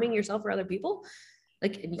not harming yourself or other people,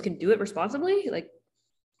 like, and you can do it responsibly, like,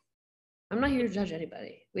 I'm not here to judge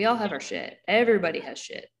anybody. We all have our shit. Everybody has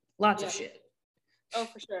shit. Lots of shit. Oh,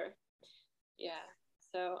 for sure. Yeah.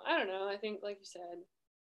 So I don't know. I think, like you said,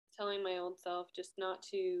 telling my old self just not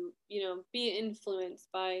to, you know, be influenced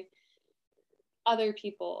by other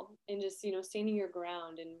people and just, you know, standing your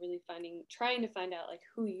ground and really trying to find out like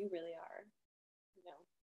who you really are. You know.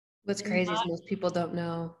 What's crazy is most people don't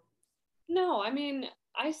know. No, I mean,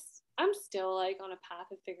 I'm still like on a path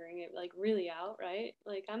of figuring it like really out, right?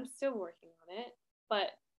 Like I'm still working on it,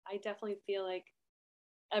 but I definitely feel like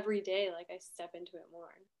every day like I step into it more.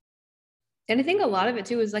 And I think a lot of it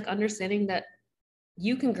too is like understanding that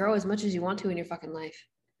you can grow as much as you want to in your fucking life.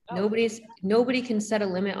 Oh. Nobody can set a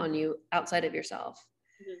limit on you outside of yourself.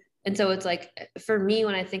 Mm-hmm. And so it's like, for me,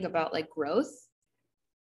 when I think about like growth,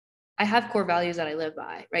 I have core values that I live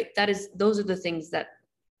by, right? Those are the things that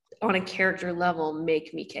on a character level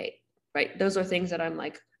make me Kate, right? Those are things that I'm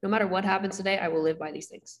like, no matter what happens today, I will live by these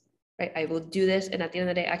things, right? I will do this. And at the end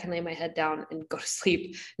of the day, I can lay my head down and go to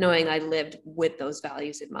sleep knowing I lived with those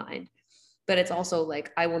values in mind. But it's also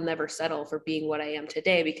like, I will never settle for being what I am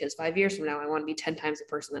today, because 5 years from now, I want to be 10 times the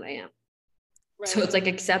person that I am. Right. So it's like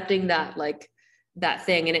accepting that, like that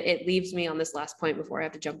thing. And it leaves me on this last point before I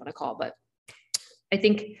have to jump on a call. But I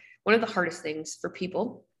think one of the hardest things for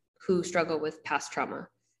people who struggle with past trauma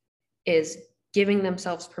is giving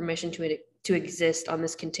themselves permission to exist on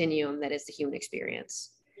this continuum that is the human experience.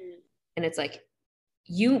 Mm. And it's like,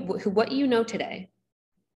 what you know today,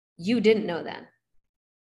 you didn't know then.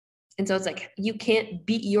 And so it's like, you can't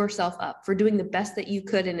beat yourself up for doing the best that you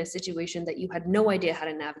could in a situation that you had no idea how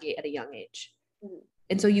to navigate at a young age. Mm-hmm.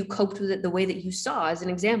 And so you coped with it the way that you saw as an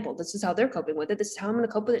example. This is how they're coping with it. This is how I'm going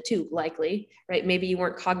to cope with it too, likely, right? Maybe you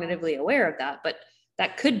weren't cognitively aware of that, but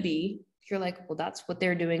that could be, you're like, well, that's what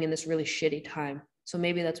they're doing in this really shitty time. So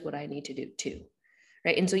maybe that's what I need to do too,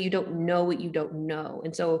 right? And so you don't know what you don't know.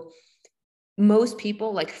 And so most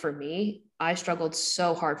people, like for me, I struggled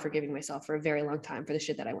so hard forgiving myself for a very long time for the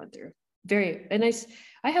shit that I went through.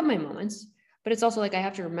 I have my moments, but it's also like, I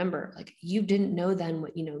have to remember, like, you didn't know then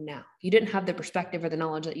what you know now. You didn't have the perspective or the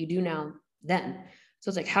knowledge that you do now then. So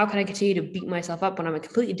it's like, how can I continue to beat myself up when I'm a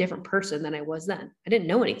completely different person than I was then? I didn't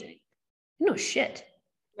know anything. I didn't know shit.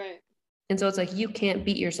 Right. And so it's like, you can't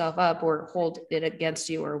beat yourself up or hold it against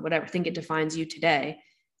you or whatever, think it defines you today,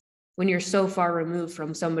 when you're so far removed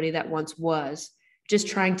from somebody that once was just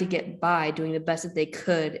trying to get by, doing the best that they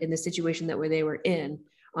could in the situation that they were in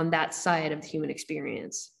on that side of the human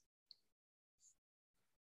experience.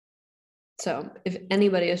 So if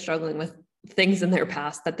anybody is struggling with things in their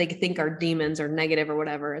past that they think are demons or negative or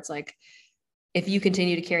whatever, it's like, if you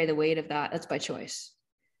continue to carry the weight of that, that's by choice,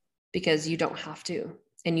 because you don't have to,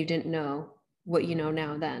 and you didn't know what you know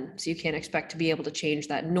now then. So you can't expect to be able to change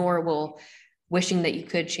that, nor will wishing that you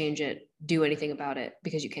could change it do anything about it,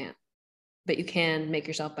 because you can't. But you can make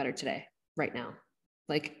yourself better today, right now,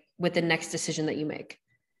 like with the next decision that you make.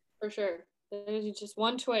 For sure. There's just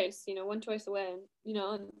one choice, one choice away,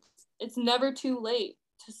 and it's never too late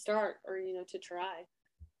to start or, to try.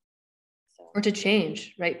 So. Or to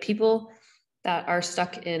change, right? People that are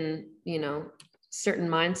stuck in, certain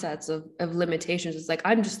mindsets of limitations. It's like,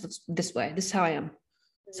 I'm just this way. This is how I am.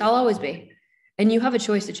 So I'll always be. And you have a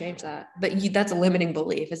choice to change that. But that's a limiting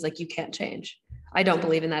belief. It's like, you can't change. I don't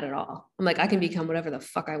believe in that at all. I'm like, I can become whatever the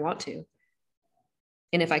fuck I want to.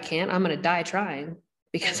 And if I can't, I'm going to die trying,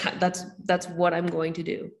 because that's what I'm going to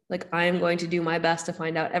do. Like, I'm going to do my best to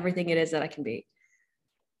find out everything it is that I can be.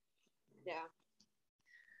 Yeah.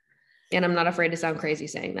 And I'm not afraid to sound crazy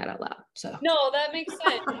saying that out loud. So no, that makes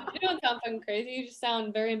sense. You don't sound fucking crazy. You just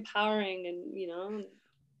sound very empowering and,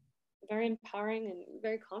 very empowering and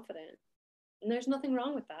very confident. And there's nothing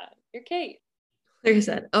wrong with that. You're Kate. Like I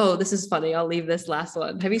said, oh, this is funny. I'll leave this last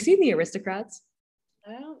one. Have you seen The Aristocrats?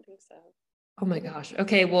 I don't think so. Oh my gosh.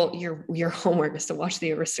 Okay. Well, your homework is to watch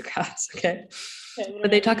The Aristocrats. Okay.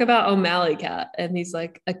 But they talk about O'Malley Cat, and he's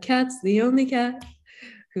like, a cat's the only cat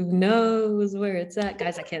who knows where it's at.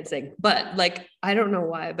 Guys, I can't sing, but like, I don't know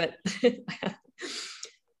why, but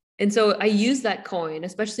and so I use that coin,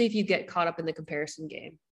 especially if you get caught up in the comparison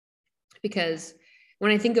game, because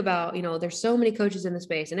when I think about, there's so many coaches in the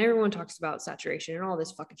space and everyone talks about saturation and all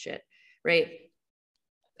this fucking shit, right?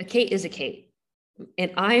 A Kate is a Kate.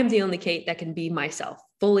 And I am the only Kate that can be myself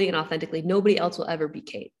fully and authentically. Nobody else will ever be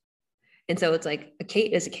Kate. And so it's like, a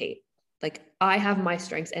Kate is a Kate. Like, I have my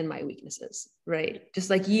strengths and my weaknesses, right? Just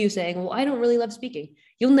like you saying, well, I don't really love speaking.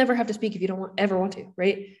 You'll never have to speak if you don't ever want to,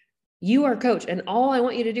 right? You are coach. And all I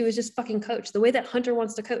want you to do is just fucking coach the way that Hunter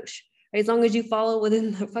wants to coach. Right? As long as you follow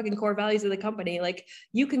within the fucking core values of the company, like,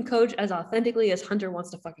 you can coach as authentically as Hunter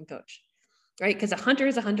wants to fucking coach, right? Because a Hunter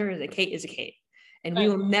is a Hunter and a Kate is a Kate. And we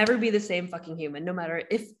will never be the same fucking human, no matter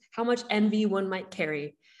how much envy one might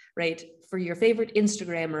carry, right? For your favorite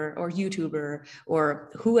Instagrammer or YouTuber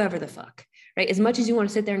or whoever the fuck, right? As much as you want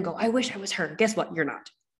to sit there and go, I wish I was her. Guess what? You're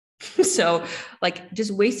not. So like,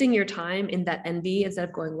 just wasting your time in that envy instead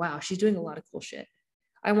of going, wow, she's doing a lot of cool shit.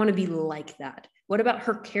 I want to be like that. What about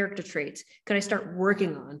her character traits could I start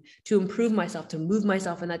working on to improve myself, to move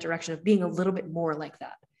myself in that direction of being a little bit more like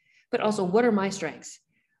that? But also, what are my strengths?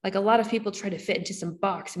 Like, a lot of people try to fit into some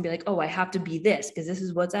box and be like, oh, I have to be this because this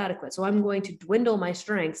is what's adequate. So I'm going to dwindle my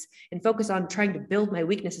strengths and focus on trying to build my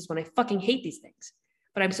weaknesses when I fucking hate these things,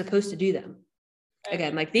 but I'm supposed to do them.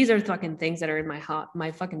 Again, like these are fucking things that are in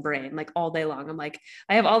my fucking brain, like all day long. I'm like,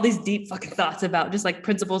 I have all these deep fucking thoughts about just like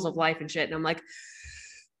principles of life and shit. And I'm like,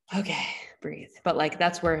 okay, breathe. But like,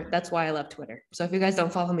 that's why I love Twitter. So if you guys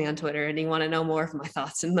don't follow me on Twitter and you want to know more of my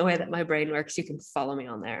thoughts and the way that my brain works, you can follow me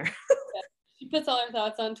on there. Yeah. She puts all her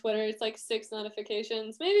thoughts on Twitter. It's like 6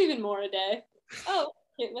 notifications, maybe even more a day. Oh,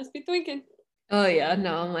 it must be thinking. Oh yeah,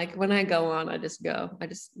 no, I'm like, when I go on, I'm like,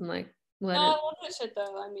 let No, it. I love that shit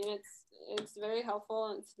though. I mean, it's very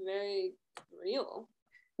helpful and it's very real.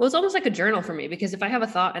 Well, it's almost like a journal for me because if I have a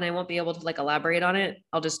thought and I won't be able to like elaborate on it,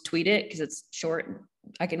 I'll just tweet it because it's short.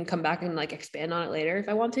 I can come back and like expand on it later if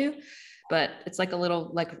I want to. But it's like a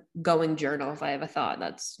little like going journal if I have a thought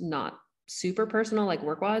that's not super personal, like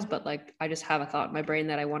work wise, but like I just have a thought in my brain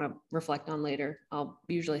that I want to reflect on later. I'll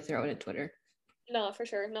usually throw it in Twitter. No, for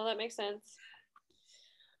sure. No, that makes sense.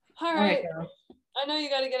 All All right. right, girl. I know you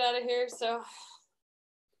got to get out of here, so.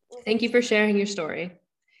 Thank you for sharing your story.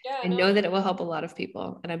 Yeah, I know that it will help a lot of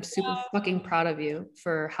people. And I'm super fucking proud of you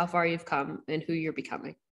for how far you've come and who you're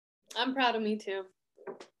becoming. I'm proud of me too.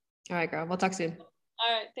 All right, girl. We'll talk soon.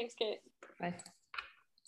 All right. Thanks, Kate. Bye.